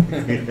when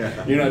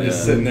you're not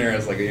just sitting there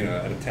as at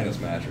a tennis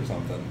match or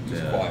something,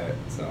 just quiet.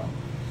 So,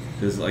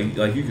 because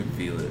you can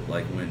feel it,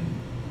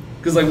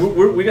 because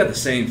we got the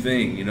same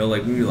thing, when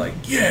you're like,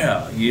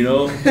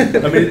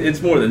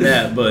 it's more than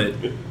that, but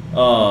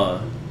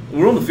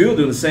we're on the field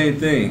doing the same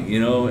thing,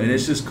 and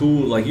it's just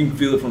cool. You can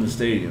feel it from the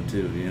stadium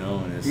too,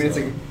 and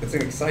it's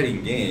an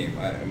exciting game.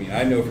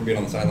 I know from being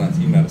on the sidelines,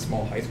 even at a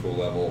small high school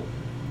level.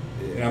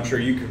 And I'm sure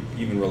you could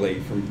even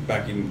relate from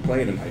back even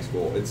playing in high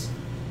school. It's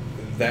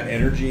that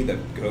energy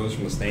that goes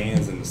from the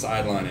stands and the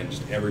sideline and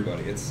just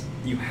everybody.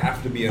 You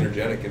have to be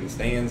energetic in the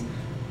stands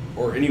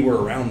or anywhere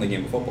around the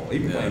game of football.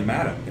 Even playing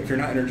Madden. If you're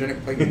not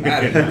energetic playing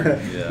Madden,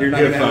 you're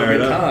not going to have a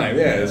good time.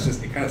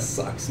 It kind of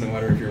sucks no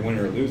matter if you're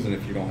winning or losing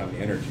if you don't have the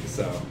energy.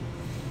 So,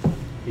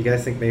 you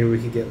guys think maybe we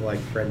could get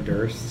Fred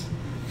Durst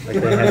Like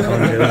they had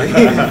longevity.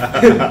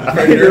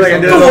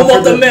 Come on,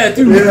 about the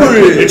Matthews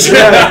Bridge.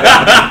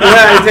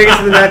 Yeah, you take us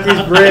to the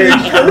Matthews Bridge.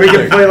 We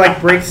can play like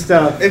break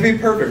stuff. It'd be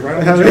perfect,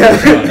 right on the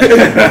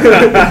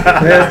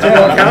Yeah, it's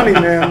Jamal County,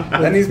 man.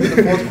 That needs to be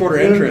the fourth quarter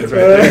entrance right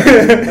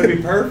there. That'd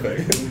be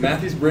perfect.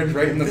 Matthews Bridge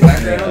right in the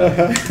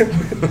background.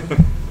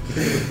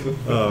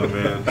 Oh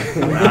man,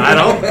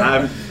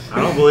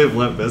 I don't believe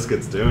Limp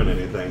Bizkit's doing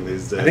anything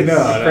these days. I think No,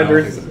 I don't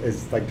Fender think so.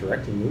 is like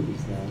directing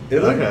movies now.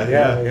 Is it? Okay,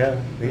 Yeah. I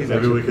think he's Maybe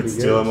actually we could pretty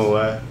steal good. him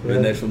away.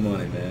 Good extra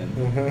money, man.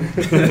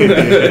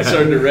 Uh-huh.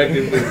 Start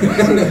directing movies.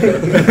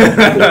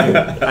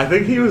 I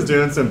think he was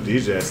doing some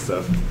DJ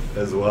stuff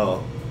as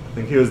well. I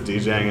think he was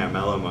DJing at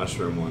Mellow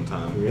Mushroom one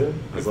time. Really?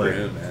 I was Good like, for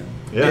him, man.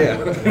 yeah,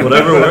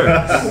 whatever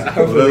works.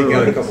 Hopefully, we Whatever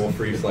get a works. couple of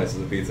free slices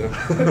of pizza.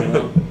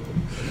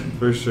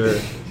 For sure.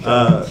 Shout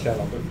out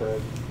to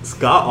Fred.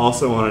 Scott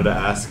also wanted to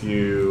ask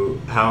you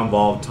how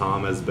involved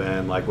Tom has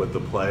been, like with the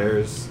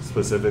players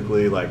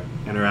specifically, like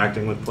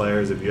interacting with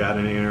players. If you had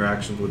any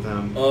interactions with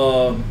him,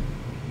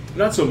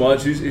 Not so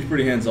much. He's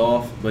pretty hands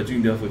off, but you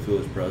can definitely feel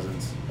his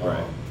presence.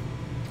 Right.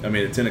 I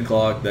mean, at 10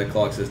 o'clock, that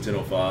clock says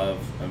 10:05.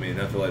 I mean,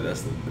 I feel like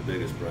that's the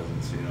biggest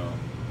presence, you know,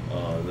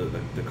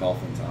 the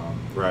Coughlin Tom.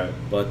 right?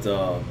 But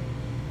I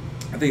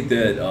think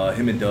that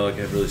him and Doug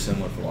have really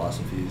similar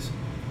philosophies.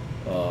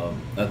 I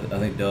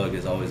think Doug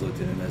has always looked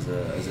at him as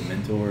a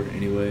mentor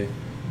anyway.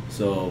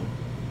 So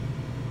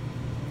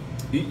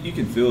you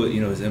can feel it, you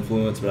know, his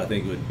influence, but I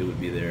think it would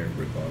be there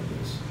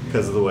regardless.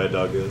 Because of the way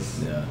Doug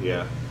is.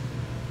 Yeah.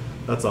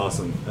 That's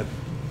awesome.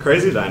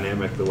 Crazy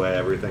dynamic the way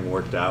everything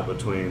worked out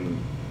between,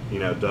 you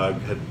know, Doug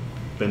had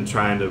been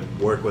trying to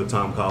work with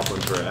Tom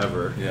Coughlin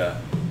forever. Yeah.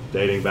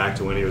 Dating back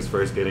to when he was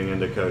first getting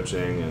into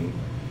coaching and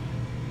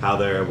how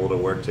they're able to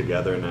work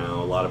together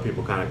now. A lot of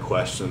people kind of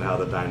questioned how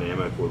the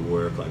dynamic would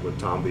work. Like, would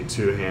Tom be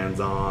too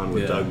hands-on?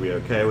 Would Yeah. Doug be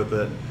okay with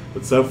it?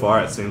 But so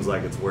far, it seems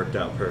like it's worked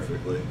out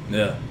perfectly.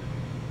 Yeah.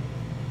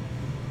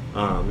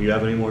 You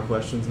have any more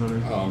questions,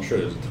 Hunter? Oh, I'm sure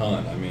there's a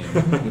ton. I mean,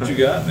 What you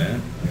got,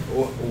 man?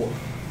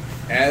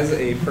 as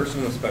a person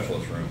in the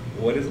specialist room,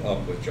 what is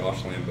up with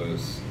Josh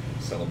Lambo's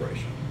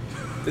celebration?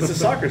 It's a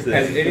soccer thing.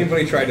 Has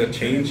anybody tried to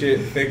change it,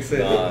 fix it?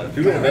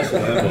 People don't mess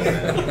with Lambo,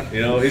 man.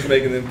 You know, he's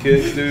making them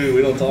kicks, dude.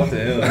 We don't talk to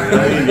him. You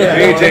know?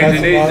 He ain't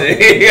changing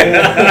anything.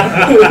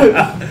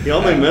 He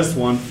only missed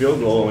one field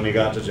goal when he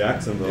got to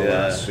Jacksonville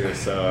Yeah. last year,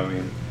 so I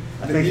mean,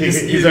 I think You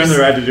just- he's you earned the just-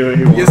 right to do what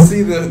he You wants.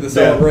 see the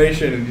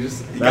celebration, and you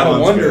That gotta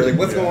one's wonder, good. like,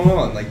 what's Yeah. going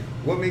on? Like,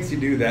 what makes you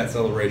do that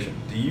celebration?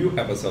 Do you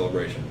have a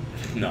celebration?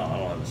 No, I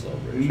don't have a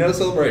celebration. No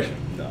celebration.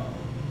 No.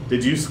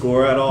 Did you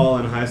score at all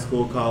in high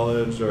school,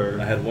 college, or?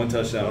 I had one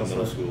touchdown in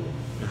middle school.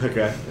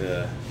 Okay.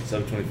 Yeah,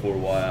 724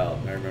 Y out.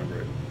 I remember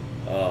it.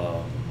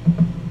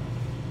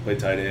 Played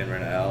tight end,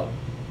 ran it out.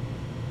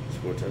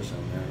 Scored a touchdown,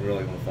 man. We were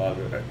like on the 5.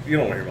 You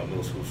don't want to hear about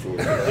middle school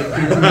stories.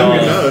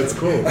 No, it's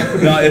cool.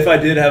 No, if I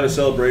did have a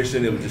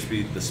celebration, it would just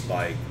be the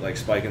spike, like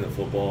spiking the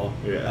football.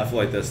 Yeah. I feel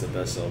like that's the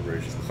best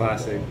celebration. in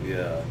Classic. football.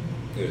 Yeah.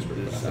 It is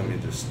pretty Just, fun. I mean,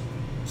 just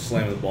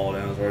slamming the ball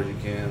down as hard as you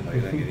can. Like,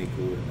 not getting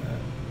cooler than that.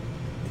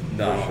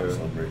 No, I don't have sure. a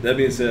celebration. That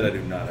being said, I do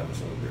not have a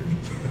celebration.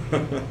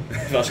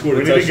 If I scored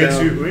We a need, to get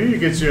touchdown, you, we need to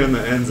get you in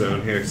the end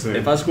zone here soon.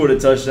 if I scored a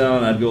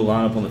touchdown, I'd go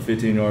line up on the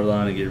 15-yard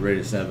line and get ready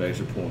to snap an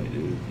extra point,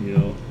 dude. You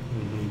know?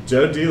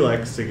 Joe D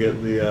likes to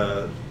get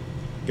the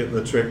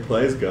trick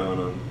plays going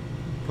on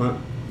punt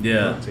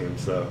team,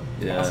 so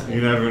Yeah.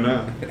 you never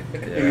know.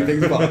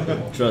 Anything's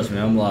possible. Trust me,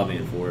 I'm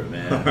lobbying for it,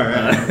 man. All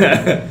right.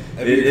 That'd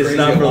be a It's crazy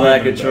not for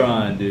lack of alignment, though.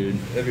 trying, dude.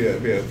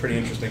 That'd be a pretty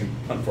interesting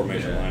punt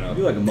formation Yeah. lineup.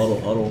 Be like a muddle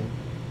huddle.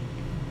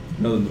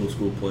 Another middle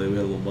school play. We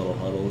had a little muddle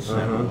huddle.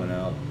 Snapper Uh-huh. went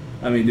out.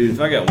 I mean, dude,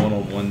 if I got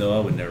one-on-one though, I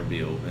would never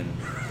be open.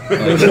 Like,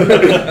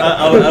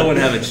 I wouldn't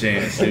have a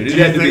chance, dude. Do It'd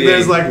you have to think be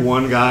there's a like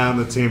one guy on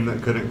the team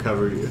that couldn't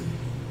cover you?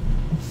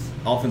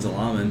 offensive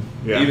lineman?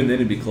 Yeah. Even then,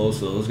 it'd be close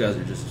though. Those guys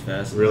are just as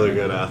fast. As Really I am.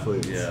 good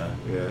athletes. Yeah.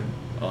 Yeah.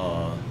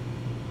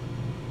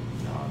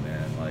 Nah,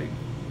 man, like,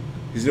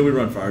 because you know we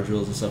run fire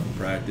drills and stuff in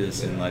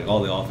practice, and like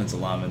all the offensive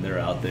linemen, they're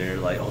out there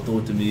like, oh, throw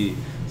it to me,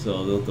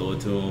 so they'll throw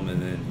it to him,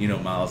 and then you know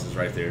Miles is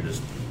right there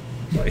just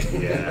like,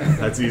 Yeah.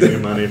 That's easy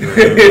money for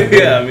him.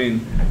 yeah, I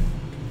mean,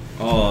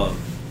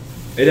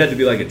 it'd have to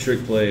be like a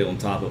trick play on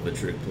top of a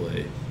trick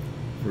play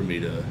for me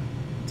to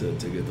get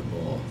the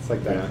ball. It's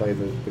like that Yeah. play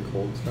the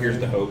Colts. Here's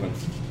the hoping.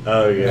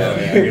 Oh yeah.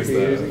 Against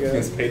Years the ago.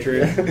 against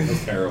Patriots.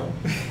 That's terrible.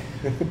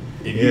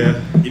 If Yeah.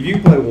 if you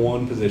could play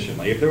one position,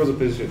 like if there was a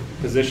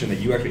position that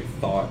you actually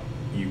thought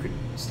you could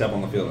step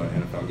on the field in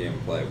an NFL game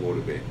and play, what would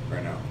it be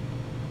right now?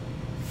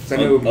 'Cause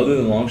I know- Other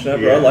than long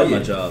snapper, Yeah. I like my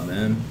job,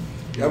 man.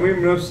 I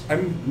mean, I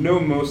know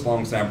most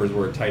long snappers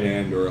were a tight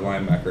end or a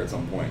linebacker at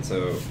some point,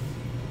 so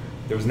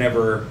there was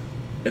never.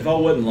 If I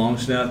wasn't long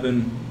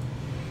snapping,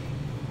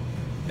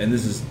 and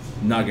this is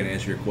not going to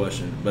answer your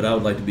question, but I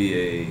would like to be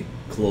a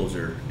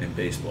closer in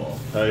baseball.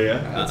 Oh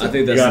yeah. I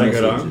think that's you got the a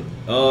most good legit.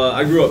 arm.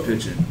 I grew up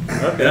pitching,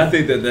 Okay. and I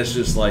think that that's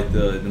just like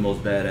the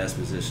most badass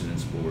position in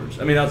sports.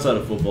 I mean, outside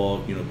of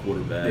football, you know,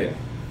 quarterback, Yeah.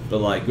 but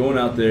like going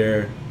out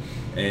there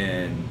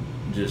and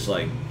just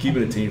like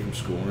keeping a team from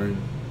scoring,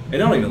 I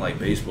don't even like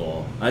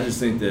baseball. I just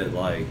think that,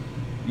 like,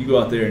 you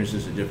go out there and it's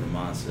just a different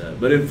mindset.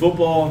 But in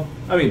football,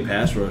 I mean,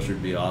 pass rusher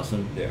would be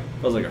awesome. Yeah.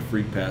 If I was like a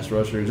freak pass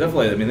rusher, because I feel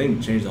like, I mean, they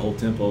can change the whole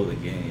tempo of the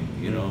game,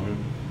 you know.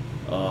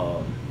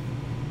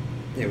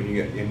 Yeah, when you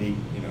get unique,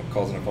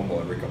 causing a fumble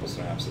every couple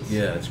snaps.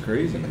 It's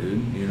crazy,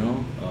 dude. You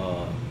know.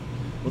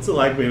 What's it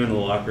like being in the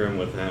locker room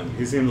with him?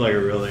 He seems like a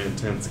really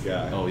intense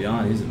guy. Oh,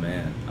 Jan, he's a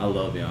man. I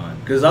love Jan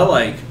because I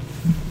like,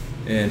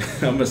 and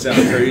I'm gonna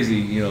sound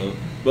crazy,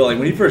 but like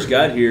when he first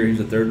got here, he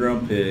was a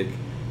 3rd-round pick,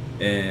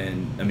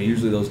 and I mean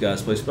usually those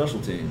guys play special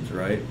teams,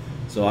 right?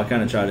 So I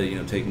kind of try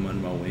to take him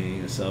under my wing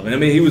and stuff. And I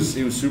mean he was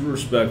super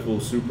respectful,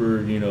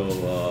 super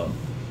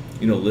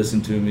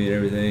listened to me and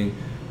everything.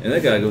 And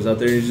that guy goes out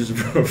there and he's just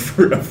a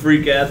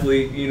freak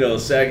athlete,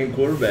 sagging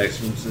quarterbacks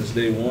since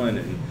day one.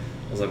 And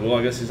I was like, well,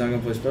 I guess he's not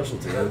going to play special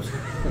teams.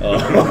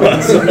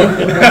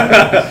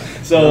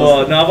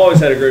 So I've always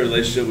had a great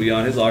relationship with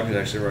Jan. His locker is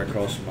actually right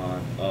across from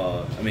mine.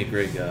 I mean,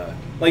 great guy.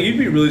 Like, you'd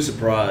be really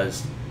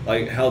surprised,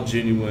 like, how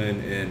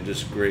genuine and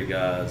just great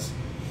guys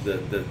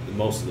that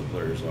most of the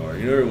players are.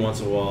 Every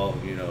once in a while,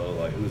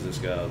 like, who's this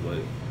guy? But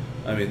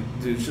I mean,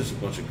 dude, it's just a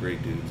bunch of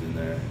great dudes in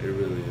there. It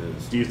really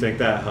is. Do you think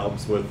that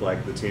helps with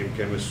like the team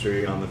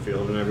chemistry on the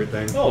field and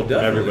everything? Oh,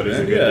 definitely. Everybody's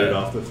man. a good dude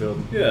off the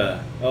field.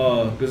 Yeah,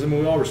 because I mean,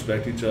 we all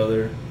respect each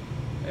other,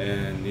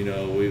 and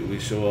we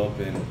show up,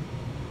 and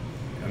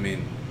I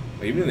mean,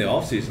 like, even in the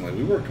off season, like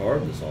we worked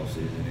hard this off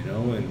season,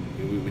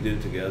 and we did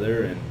it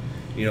together, and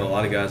a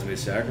lot of guys made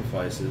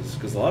sacrifices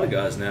because a lot of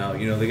guys now,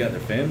 they got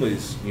their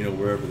families,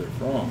 wherever they're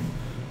from.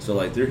 So,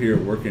 like, they're here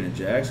working in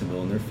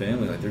Jacksonville, and their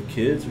family, like, their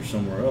kids are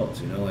somewhere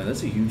else, like,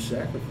 that's a huge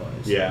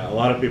sacrifice. Yeah, a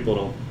lot of people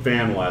don't,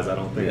 fan-wise, I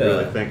don't think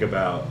really think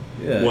about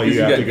what 'cause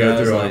you have to go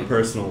through like, on a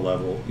personal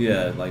level.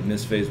 Yeah, like,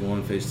 miss phase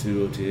 1, phase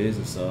 2 OTAs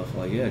and stuff.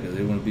 Like, yeah, because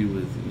they want to be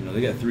with,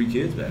 they got 3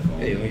 kids back home.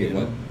 Yeah, you only get,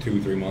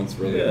 2-3 months,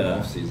 really, in the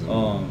off-season.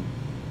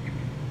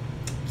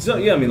 So,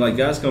 yeah, I mean, like,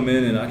 guys come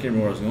in, and I can't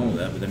remember where I was going with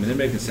that, but, I mean, they're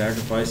making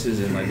sacrifices,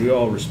 and, like, we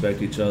all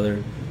respect each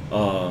other.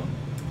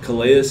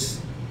 Calais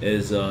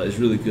is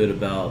really good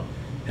about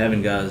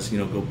having guys,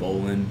 go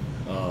bowling.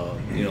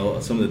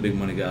 Some of the big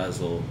money guys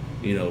will,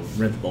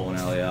 rent the bowling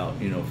alley out,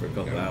 for a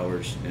couple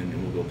hours, and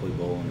we'll go play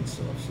bowling and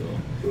stuff. So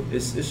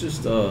it's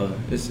just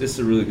it's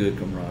a really good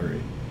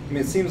camaraderie. I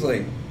mean, it seems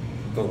like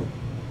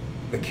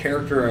the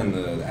character and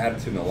the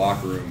attitude in the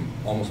locker room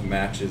almost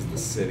matches the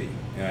city,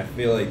 and I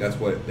feel like that's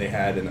what they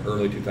had in the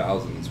early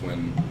 2000s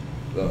when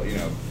the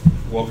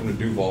welcome to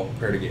Duval,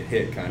 prepare to get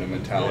hit kind of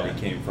mentality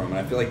came from, and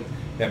I feel like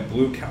that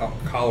blue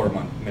collar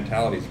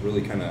mentality is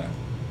really kind of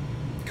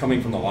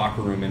coming from the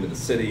locker room into the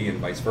city and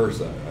vice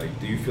versa. Like,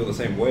 do you feel the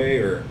same way,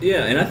 or?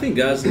 Yeah, and I think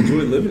guys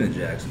enjoy living in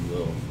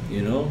Jacksonville.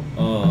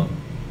 The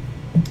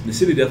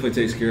city definitely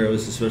takes care of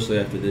us, especially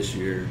after this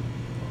year.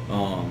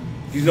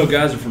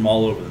 Guys are from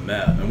all over the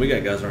map, and we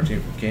got guys on our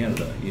team from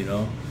Canada.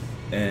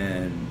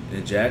 And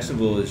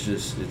Jacksonville is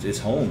just it's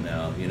home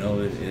now.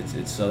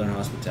 It's Southern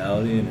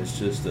hospitality, and it's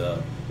just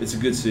it's a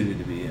good city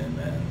to be in,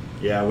 man.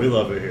 Yeah, we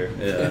love it here.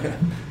 Yeah,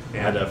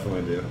 I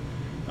definitely do.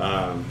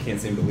 Can't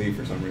seem to leave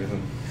for some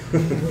reason.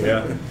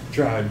 Yeah.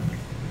 Tried.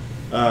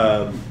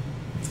 Where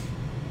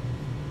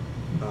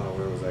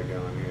was I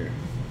going here?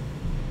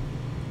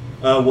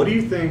 What do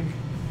you think?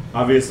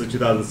 Obviously,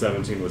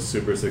 2017 was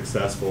super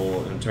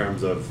successful in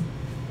terms of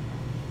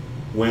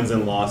wins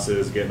and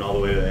losses, getting all the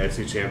way to the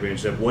AFC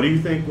Championship. What do you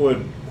think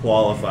would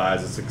qualify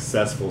as a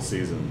successful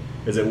season?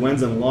 Is it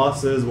wins and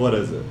losses? What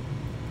is it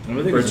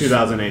for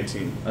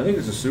 2018? I think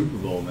it's a Super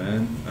Bowl,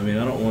 man. I mean,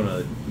 I don't want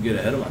to get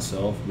ahead of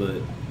myself,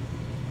 but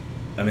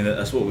I mean,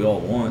 that's what we all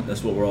want.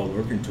 That's what we're all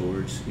working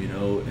towards,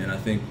 and I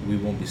think we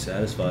won't be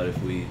satisfied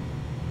if we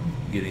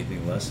get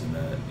anything less than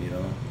that,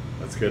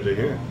 That's good to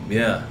hear.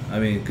 Yeah, I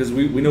mean, because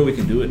we know we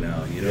can do it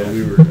now.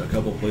 We were a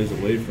couple plays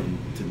away from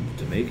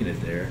to making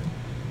it there,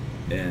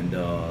 and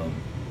I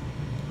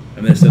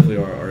mean, that's definitely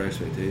our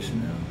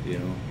expectation now,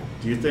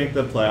 Do you think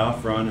the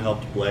playoff run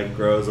helped Blake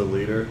grow as a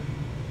leader?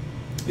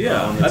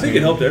 Yeah, I think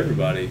it helped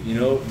everybody,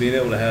 being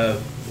able to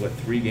have,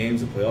 3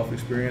 games of playoff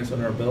experience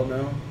under our belt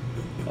now.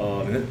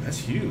 And that's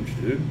huge,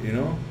 dude,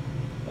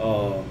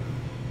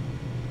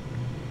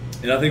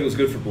 and I think it was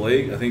good for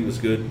Blake. I think it was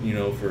good,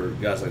 for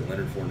guys like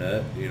Leonard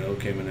Fournette,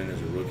 came in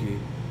as a rookie.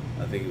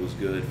 I think it was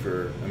good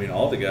for,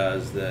 all the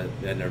guys that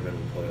had never been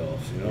in the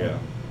playoffs, Yeah.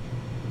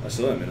 I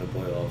still haven't been in the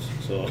playoffs,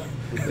 so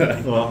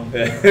well,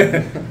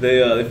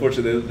 they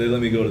fortunately they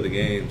let me go to the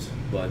games,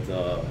 but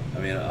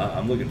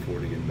I'm looking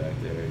forward to getting back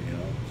there,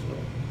 So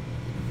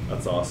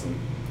that's awesome.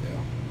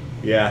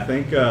 Yeah, I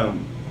think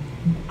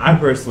I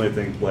personally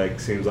think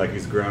Blake seems like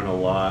he's grown a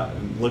lot.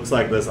 And looks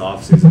like this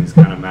offseason he's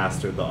kind of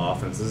mastered the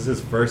offense. This is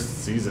his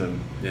first season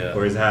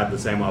where he's had the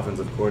same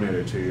offensive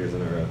coordinator 2 years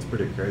in a row. It's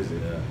pretty crazy.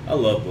 Yeah, I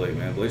love Blake,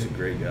 man. Blake's a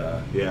great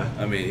guy. Yeah.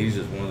 I mean, he's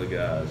just one of the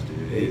guys,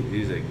 dude.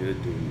 He's a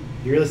good dude.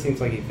 He really seems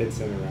like he fits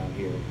in around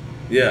here.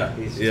 Yeah.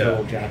 He's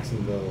total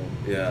Jacksonville.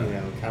 Yeah.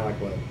 Kind of like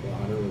what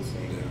Hunter was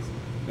saying.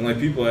 Yeah. And,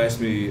 people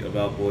ask me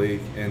about Blake,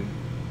 and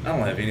I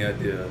don't have any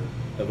idea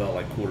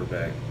about,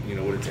 quarterback,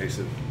 what it takes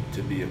to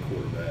to be a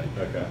quarterback.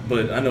 Okay.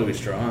 But I know he's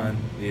trying,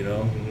 you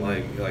know.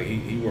 Like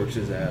he works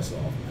his ass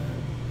off,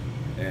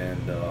 man.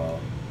 And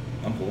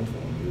I'm pulling for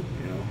him, dude.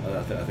 You know,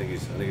 I think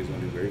he's going to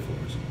do great for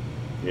us.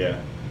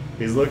 Yeah,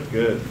 he's looked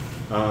good.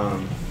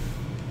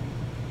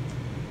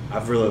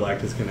 I've really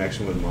liked his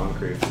connection with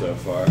Moncrief so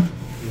far.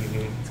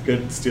 It's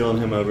good stealing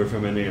him over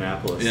from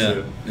Indianapolis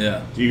too.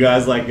 Yeah. Do you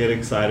guys like get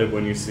excited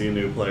when you see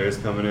new players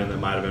coming in that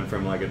might have been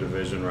from like a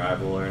division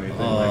rival or anything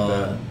like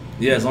that?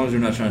 Yeah, as long as they're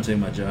not trying to take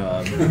my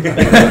job.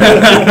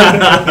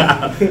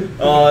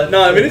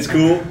 No, I mean it's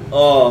cool.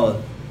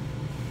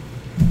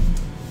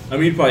 I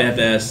mean, you probably have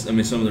to ask. I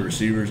mean, some of the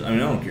receivers. I mean,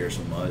 I don't care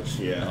so much.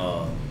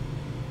 Yeah.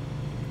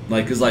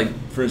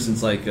 For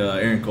instance,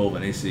 Aaron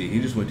Colvin, AC,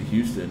 he just went to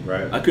Houston.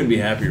 Right. I couldn't be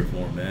happier for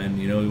him, man.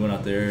 You know, he went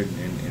out there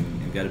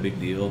and got a big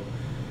deal.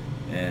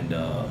 And,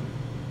 I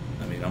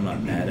mean, I'm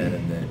not mad at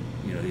him that,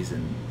 you know, he's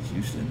in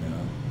Houston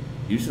now.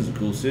 Houston's a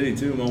cool city,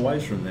 too. My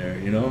wife's from there,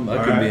 you know. I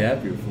couldn't be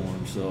happier for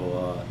him.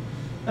 So,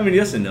 I mean,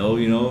 yes and no,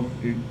 you know.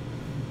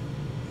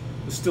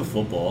 It's still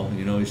football,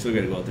 you know. You still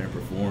got to go out there and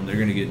perform. They're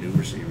going to get new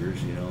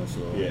receivers, you know.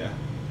 So Yeah.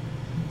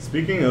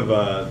 Speaking of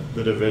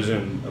the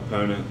division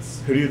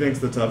opponents, who do you think's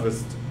the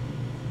toughest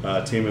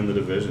team in the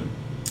division?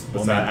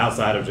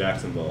 Outside of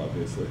Jacksonville,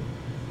 obviously.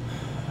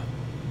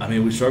 I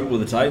mean, we struggled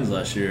with the Titans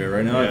last year.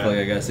 Right now, I Yeah. feel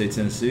like I got to say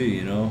Tennessee,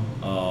 you know.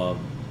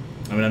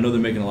 I mean, I know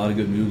they're making a lot of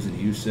good moves in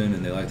Houston,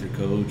 and they like their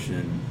coach.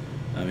 And,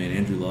 I mean,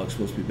 Andrew Luck's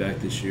supposed to be back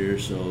this year.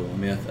 So, I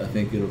mean, I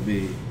think it'll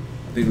be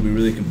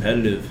really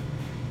competitive.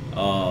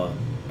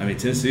 I mean,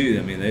 Tennessee,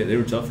 I mean, they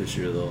were tough this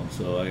year, though.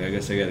 So, I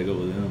guess I got to go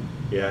with them.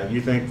 Yeah,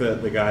 you think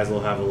that the guys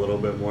will have a little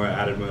bit more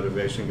added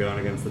motivation going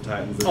against the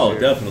Titans this year? Oh,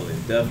 definitely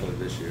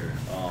this year.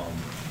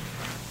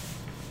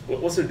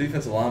 What's their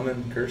defensive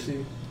lineman,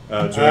 Kersey?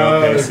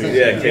 Jarrell Casey.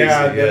 Yeah,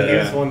 Casey. He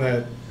was one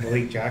that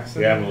Malik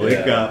Jackson. Yeah,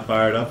 Malik got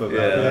fired up about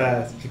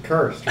that. Yeah,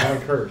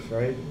 Javon Curse,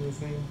 right?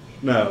 His name?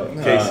 No,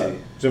 Casey.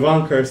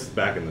 Javon Curse is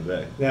back in the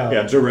day. No.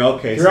 Yeah, Jarrell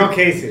Casey. Jarrell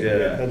Casey. Yeah.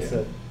 That's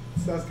it.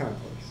 So that's kind of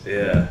close.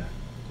 Yeah.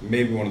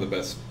 Maybe one of the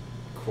best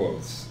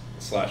quotes /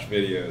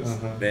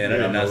 videos. Man, I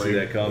Yeah, did not see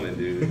Malik. that coming,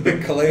 dude. The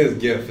Kalea's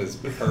gif is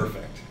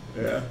perfect.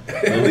 Yeah.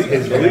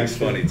 Malik's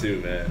funny too,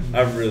 man.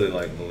 I really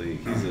like Malik.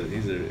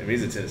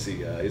 He's a Tennessee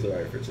guy. He's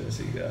alright for a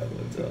Tennessee guy,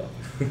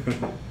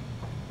 but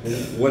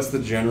What's the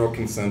general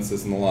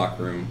consensus in the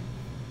locker room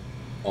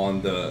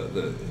on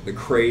the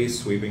craze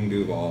sweeping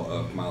Duval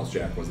of Miles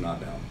Jack was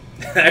not down?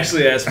 I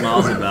actually asked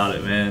Miles about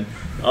it, man.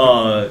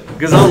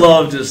 Because I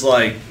love just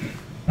I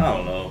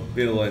don't know,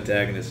 being a little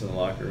antagonist in the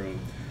locker room.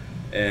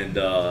 And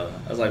I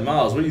was like,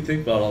 Miles, what do you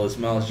think about all this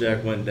Miles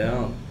Jack went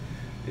down?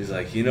 He's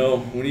like, you know,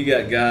 when you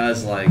got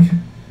guys like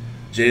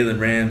Jalen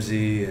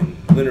Ramsey and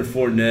Leonard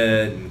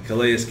Fournette and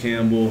Calais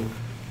Campbell,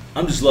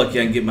 I'm just lucky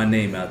I can get my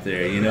name out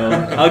there, you know?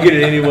 I'll get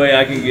it any way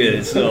I can get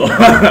it, so.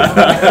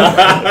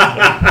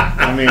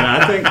 I mean,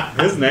 I think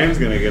his name's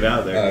going to get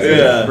out there. He's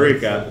a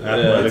freak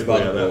athletically It's about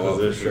at to that blow up,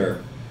 for position.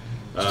 sure.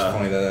 It's just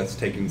funny that that's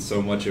taken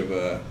so much of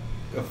a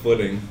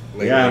footing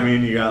lately. Yeah, I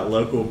mean, you got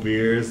local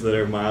beers that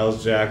are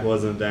Miles Jack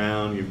wasn't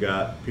down. You've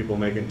got people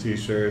making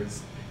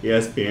T-shirts.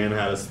 ESPN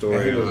had a I story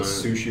think it on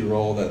was it. a sushi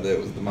roll that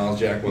was the Miles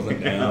Jack wasn't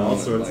Yeah, down. all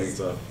sorts of Like,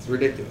 stuff. It's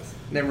ridiculous.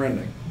 Never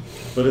ending.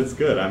 But it's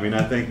good. I mean,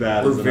 I think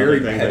that We're is very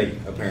another thing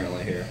petty,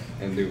 apparently, here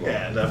in Duval.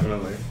 Yeah,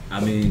 definitely. I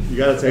mean, You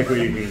got to take what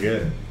you can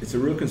get. it's a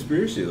real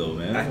conspiracy, though,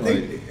 man. I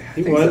think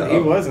He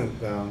so. wasn't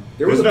though.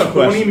 There was There's a no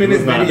question. 20-minute He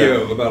was not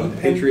video down. about the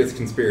Patriots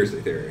conspiracy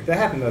theory. That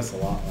happened to us a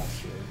lot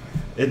last year.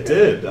 It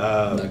did.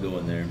 I'm not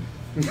going there.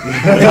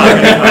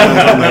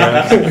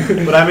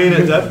 But I mean,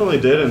 it definitely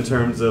did in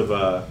terms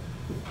of.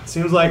 It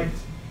seems like,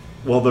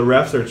 well, the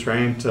refs are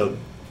trained to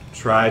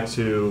try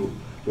to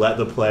let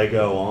the play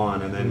go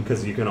on, and then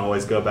because you can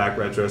always go back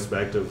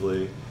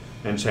retrospectively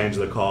and change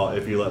the call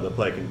if you let the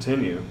play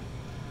continue.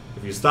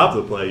 If you stop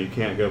the play, you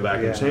can't go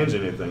back and change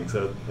anything.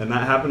 So, and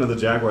that happened to the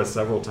Jaguars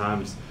several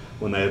times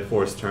when they had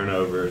forced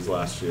turnovers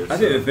last year. I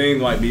think the thing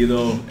might be,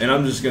 though, and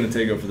I'm just going to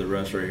take up for the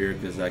refs right here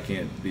because I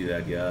can't be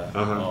that guy.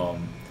 Uh-huh.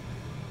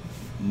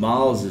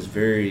 Miles is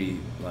very,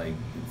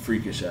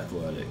 freakish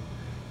athletic.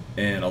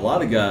 And a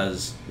lot of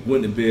guys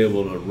wouldn't be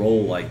able to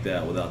roll like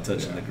that without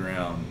touching the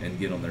ground and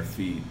get on their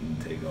feet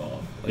and take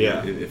off.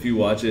 If you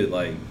watch it,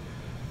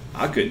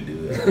 I couldn't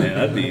do that, man.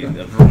 I'd be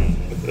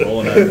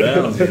rolling out of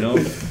bounds, you know?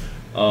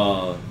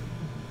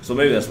 So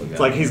maybe that's what got it's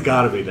like me. he's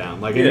got to be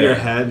down. Like in your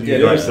head, you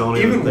Yeah, guys don't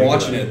even even think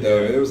watching about it,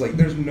 though, it was like,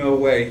 there's no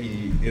way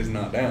he is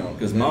not down.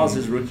 Because Miles,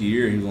 his rookie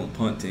year, he was on the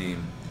punt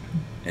team.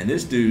 And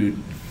this dude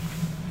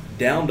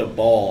downed a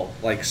ball,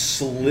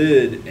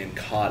 slid and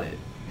caught it.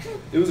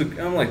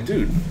 I'm like,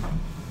 dude,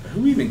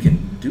 who even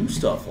can do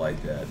stuff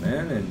like that,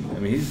 man? And, I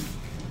mean,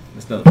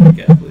 that's not a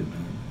freak athlete,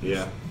 man.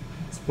 Yeah.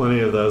 There's plenty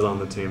of those on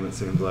the team, it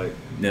seems like.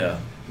 Yeah.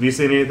 Have you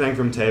seen anything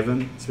from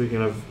Taven, speaking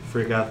of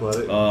freak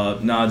athletic?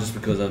 Nah, just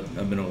because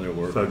I've been over there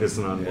working.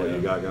 Focusing on what you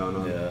got going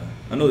on. Yeah.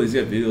 I know he's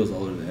got videos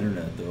all over the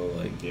internet, though.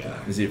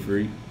 Is he a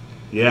freak?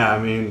 Yeah, I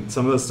mean,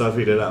 some of the stuff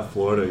he did at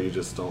Florida, you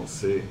just don't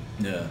see.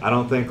 Yeah. I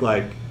don't think,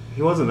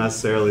 he wasn't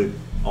necessarily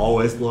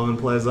always blowing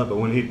plays up, but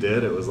when he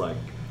did, it was,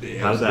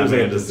 How did it that was man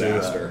a just do that?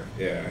 disaster.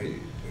 Yeah,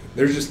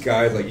 there's just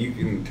guys like you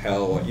can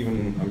tell. Like,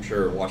 even I'm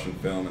sure watching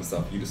film and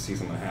stuff, you just see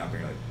something happen.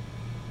 You're like,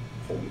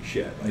 holy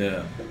shit! Like,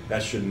 Yeah.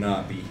 that should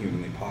not be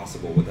humanly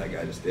possible. What that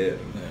guy just did.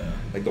 Yeah.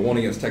 Like the one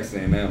against Texas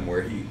A&M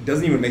where he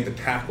doesn't even make the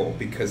tackle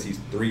because he's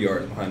 3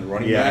 yards behind the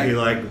running Yeah, back. he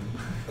like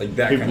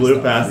that he kind blew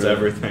of stuff, past really.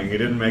 everything. He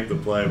didn't make the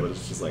play, but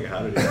it's just like, how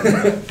did he do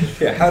that?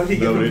 Yeah, how did he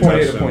get Nobody from point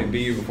A touched to him. point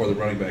B before the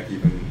running back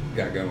even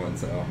got going?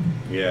 So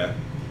Yeah.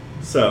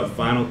 So,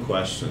 final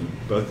question.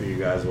 Both of you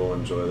guys will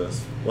enjoy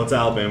this. What's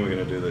Alabama going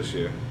to do this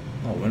year?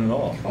 Oh, win it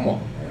all. come on,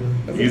 man.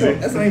 That's Easy.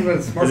 That's not even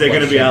a smart Is it going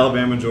to be question.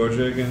 Alabama,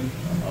 Georgia again?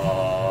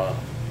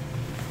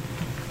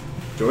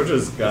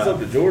 Georgia's It's got. up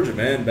to Georgia,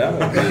 man. Bama.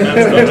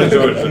 That's up to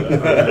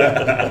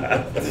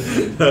Georgia.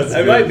 That's It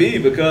good. might be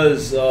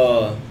because,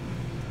 well,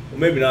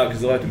 maybe not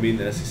because they'll have to meet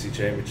in the SEC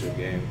championship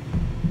game.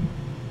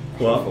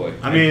 Well, Hopefully.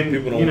 I mean,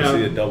 People don't you want to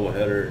see a know,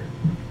 doubleheader.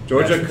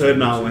 Georgia national could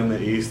not win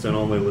championship. the East and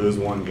only lose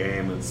one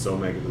game and still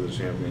make it to the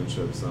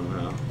championship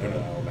somehow. They're not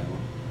Alabama.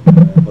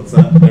 What's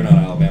that? They're not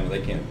Alabama.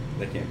 They can't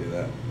do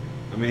that.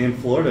 I mean,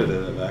 Florida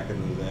did it back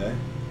in the day,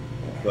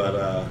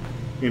 but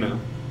you know,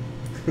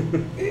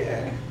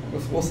 Yeah,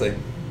 we'll see.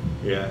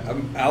 yeah.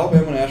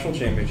 Alabama national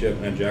championship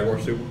and a Jaguar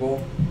Super Bowl.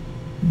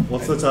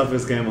 What's the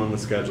toughest game on the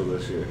schedule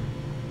this year?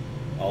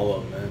 All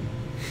of them, man.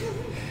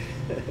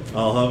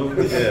 All of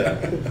them. Yeah.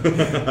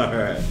 All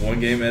right. One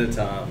game at a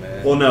time,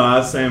 man. Well, no, I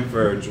was saying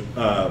for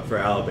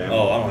Alabama.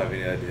 Oh, I don't have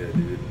any idea,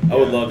 dude. I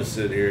would love to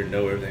sit here and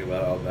know everything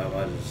about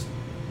Alabama.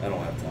 I don't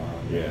have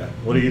time. Yeah.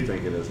 What do you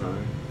think it is,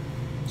 Hunter?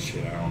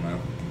 Shit, I don't know.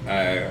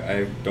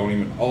 I don't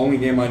even. Only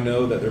game I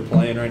know that they're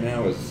playing right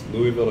now is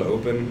Louisville to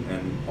open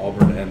and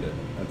Auburn to end it.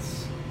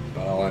 That's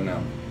about all I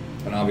know.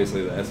 And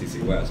obviously the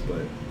SEC West,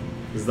 but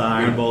Is the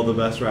Iron Bowl the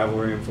best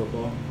rivalry in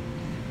football?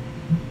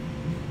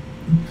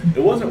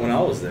 It wasn't when I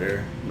was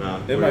there.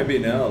 No. It might be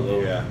now, though.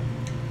 Yeah.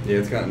 yeah,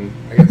 it's gotten.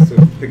 I guess it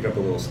picked up a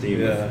little steam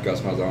Yeah. with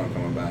Gus Malzahn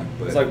coming back.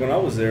 But It's like when I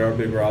was there, our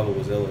big rival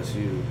was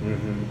LSU.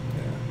 Mm-hmm.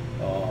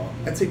 yeah.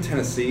 I'd say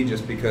Tennessee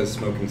just because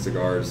smoking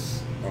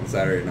cigars on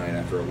Saturday night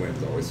after a win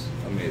is always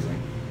amazing,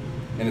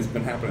 and it's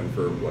been happening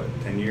for what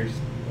 10 years.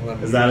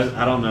 11 Is years? that?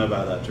 I don't know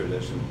about that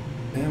tradition.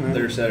 Yeah, man.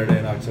 Third Saturday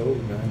in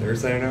October, man.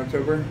 Thursday in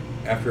October,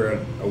 after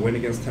a win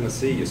against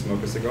Tennessee, you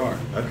smoke a cigar.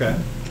 Okay.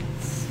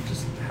 It's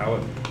just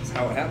it's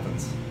how it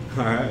happens.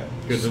 All right.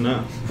 Good to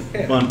know.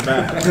 Yeah. Fun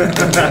fact.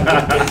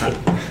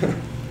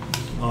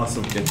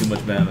 Awesome. Got too much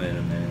Bama in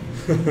it, man.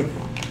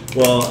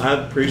 Well, I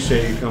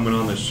appreciate you coming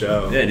on the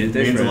show. Yeah, dude, It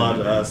thanks means for a lot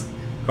having to me. us.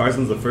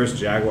 Carson's the first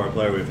Jaguar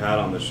player we've had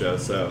on the show,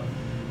 so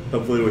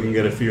hopefully we can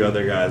get a few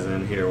other guys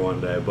in here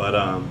one day. But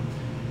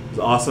it's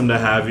awesome to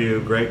have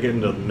you. Great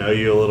getting to know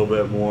you a little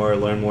bit more,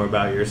 learn more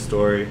about your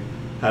story.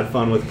 Had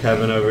fun with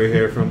Kevin over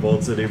here from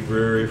Bold City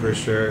Brewery for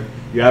sure.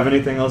 You have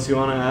anything else you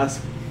want to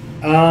ask?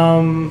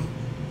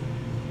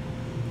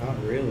 Not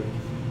really.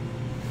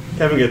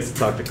 Kevin gets to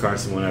talk to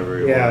Carson whenever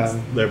he Yeah,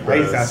 wants. They're I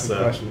bros, just ask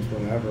so. questions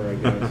whenever, I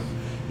guess.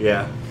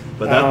 Yeah,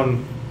 but that.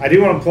 I do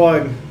want to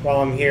plug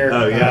while I'm here.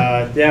 Oh,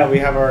 yeah? We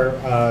have our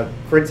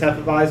Crits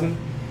Hefeweizen,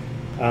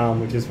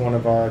 which is one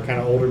of our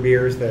kind of older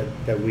beers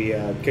that we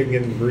couldn't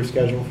get in the brew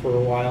schedule for a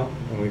while,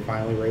 and we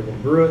finally were able to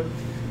brew it.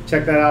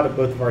 Check that out at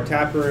both of our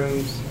tap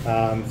rooms.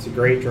 It's a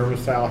great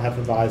German-style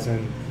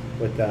Hefeweizen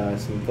with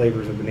some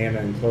flavors of banana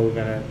and clove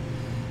in it.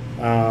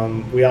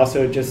 We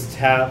also just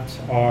tapped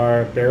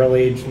our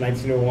barrel-aged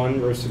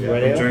 1901 roasted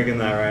red I'm ale. drinking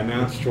that right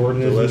now. Which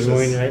Jordan Delicious. is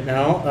enjoying right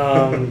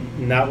now.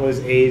 And that was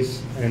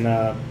aged in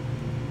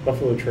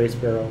Buffalo Trace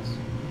barrels.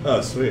 Oh,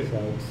 sweet. So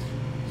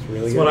it's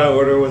really That's good. what I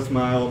order with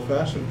my old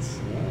fashions.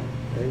 Wow,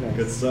 very nice.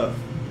 Good stuff.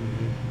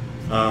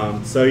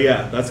 So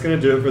yeah, that's gonna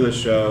do it for the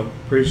show.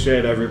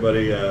 Appreciate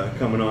everybody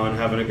coming on,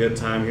 having a good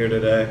time here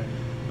today.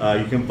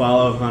 You can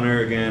follow Hunter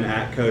again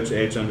at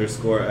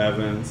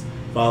Coach_H_Evans.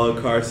 Follow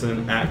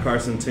Carson at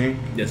Carson Tink.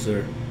 Yes,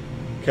 sir.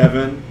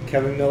 Kevin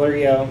Miller,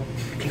 yo.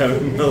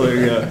 Kevin Miller.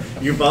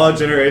 You can follow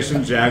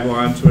Generation Jaguar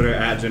on Twitter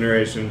at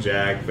Generation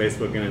Jag,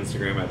 Facebook and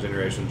Instagram at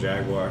Generation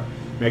Jaguar.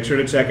 Make sure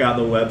to check out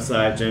the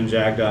website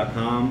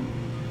GenJag.com.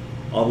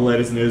 All the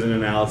latest news and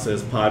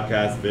analysis,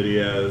 podcasts,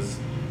 videos,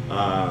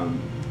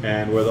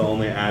 and we're the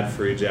only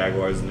ad-free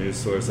Jaguars news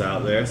source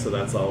out there, so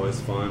that's always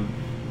fun.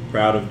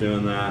 Proud of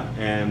doing that.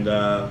 And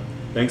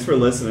thanks for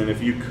listening.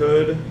 If you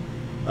could,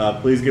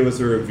 please give us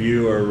a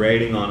review or a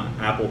rating on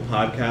Apple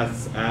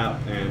Podcasts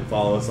app and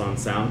follow us on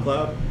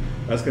SoundCloud.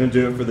 That's going to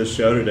do it for the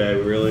show today.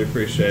 We really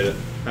appreciate it.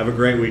 Have a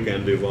great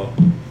weekend, Duval.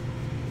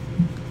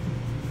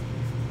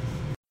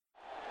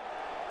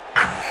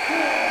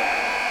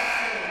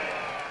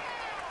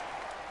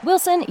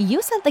 Wilson,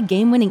 you sent the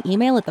game-winning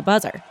email at the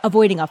buzzer,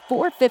 avoiding a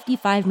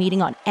 4:55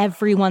 meeting on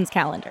everyone's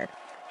calendar.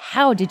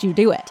 How did you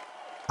do it?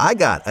 I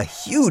got a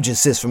huge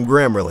assist from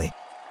Grammarly,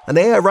 an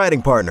AI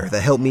writing partner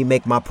that helped me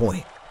make my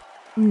point.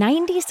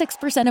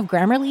 96% of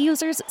Grammarly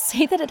users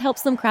say that it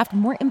helps them craft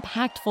more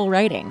impactful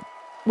writing.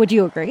 Would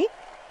you agree?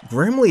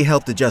 Grammarly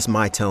helped adjust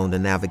my tone to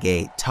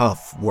navigate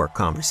tough work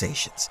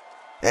conversations.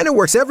 And it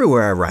works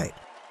everywhere I write,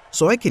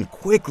 so I can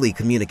quickly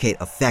communicate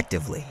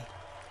effectively.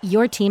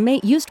 Your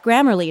teammate used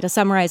Grammarly to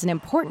summarize an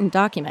important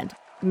document,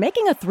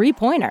 making a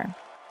 3-pointer.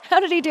 How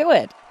did he do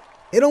it?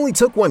 It only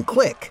took one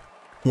click.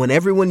 When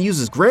everyone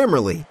uses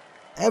Grammarly,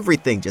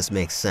 everything just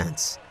makes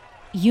sense.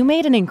 You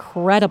made an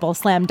incredible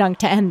slam dunk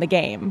to end the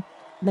game.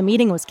 The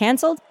meeting was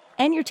canceled,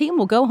 and your team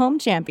will go home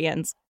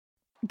champions.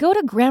 Go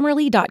to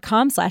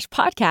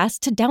Grammarly.com/podcast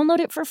to download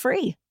it for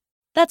free.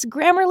 That's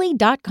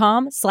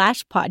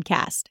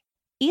Grammarly.com/podcast.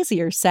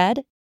 Easier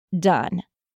said, done.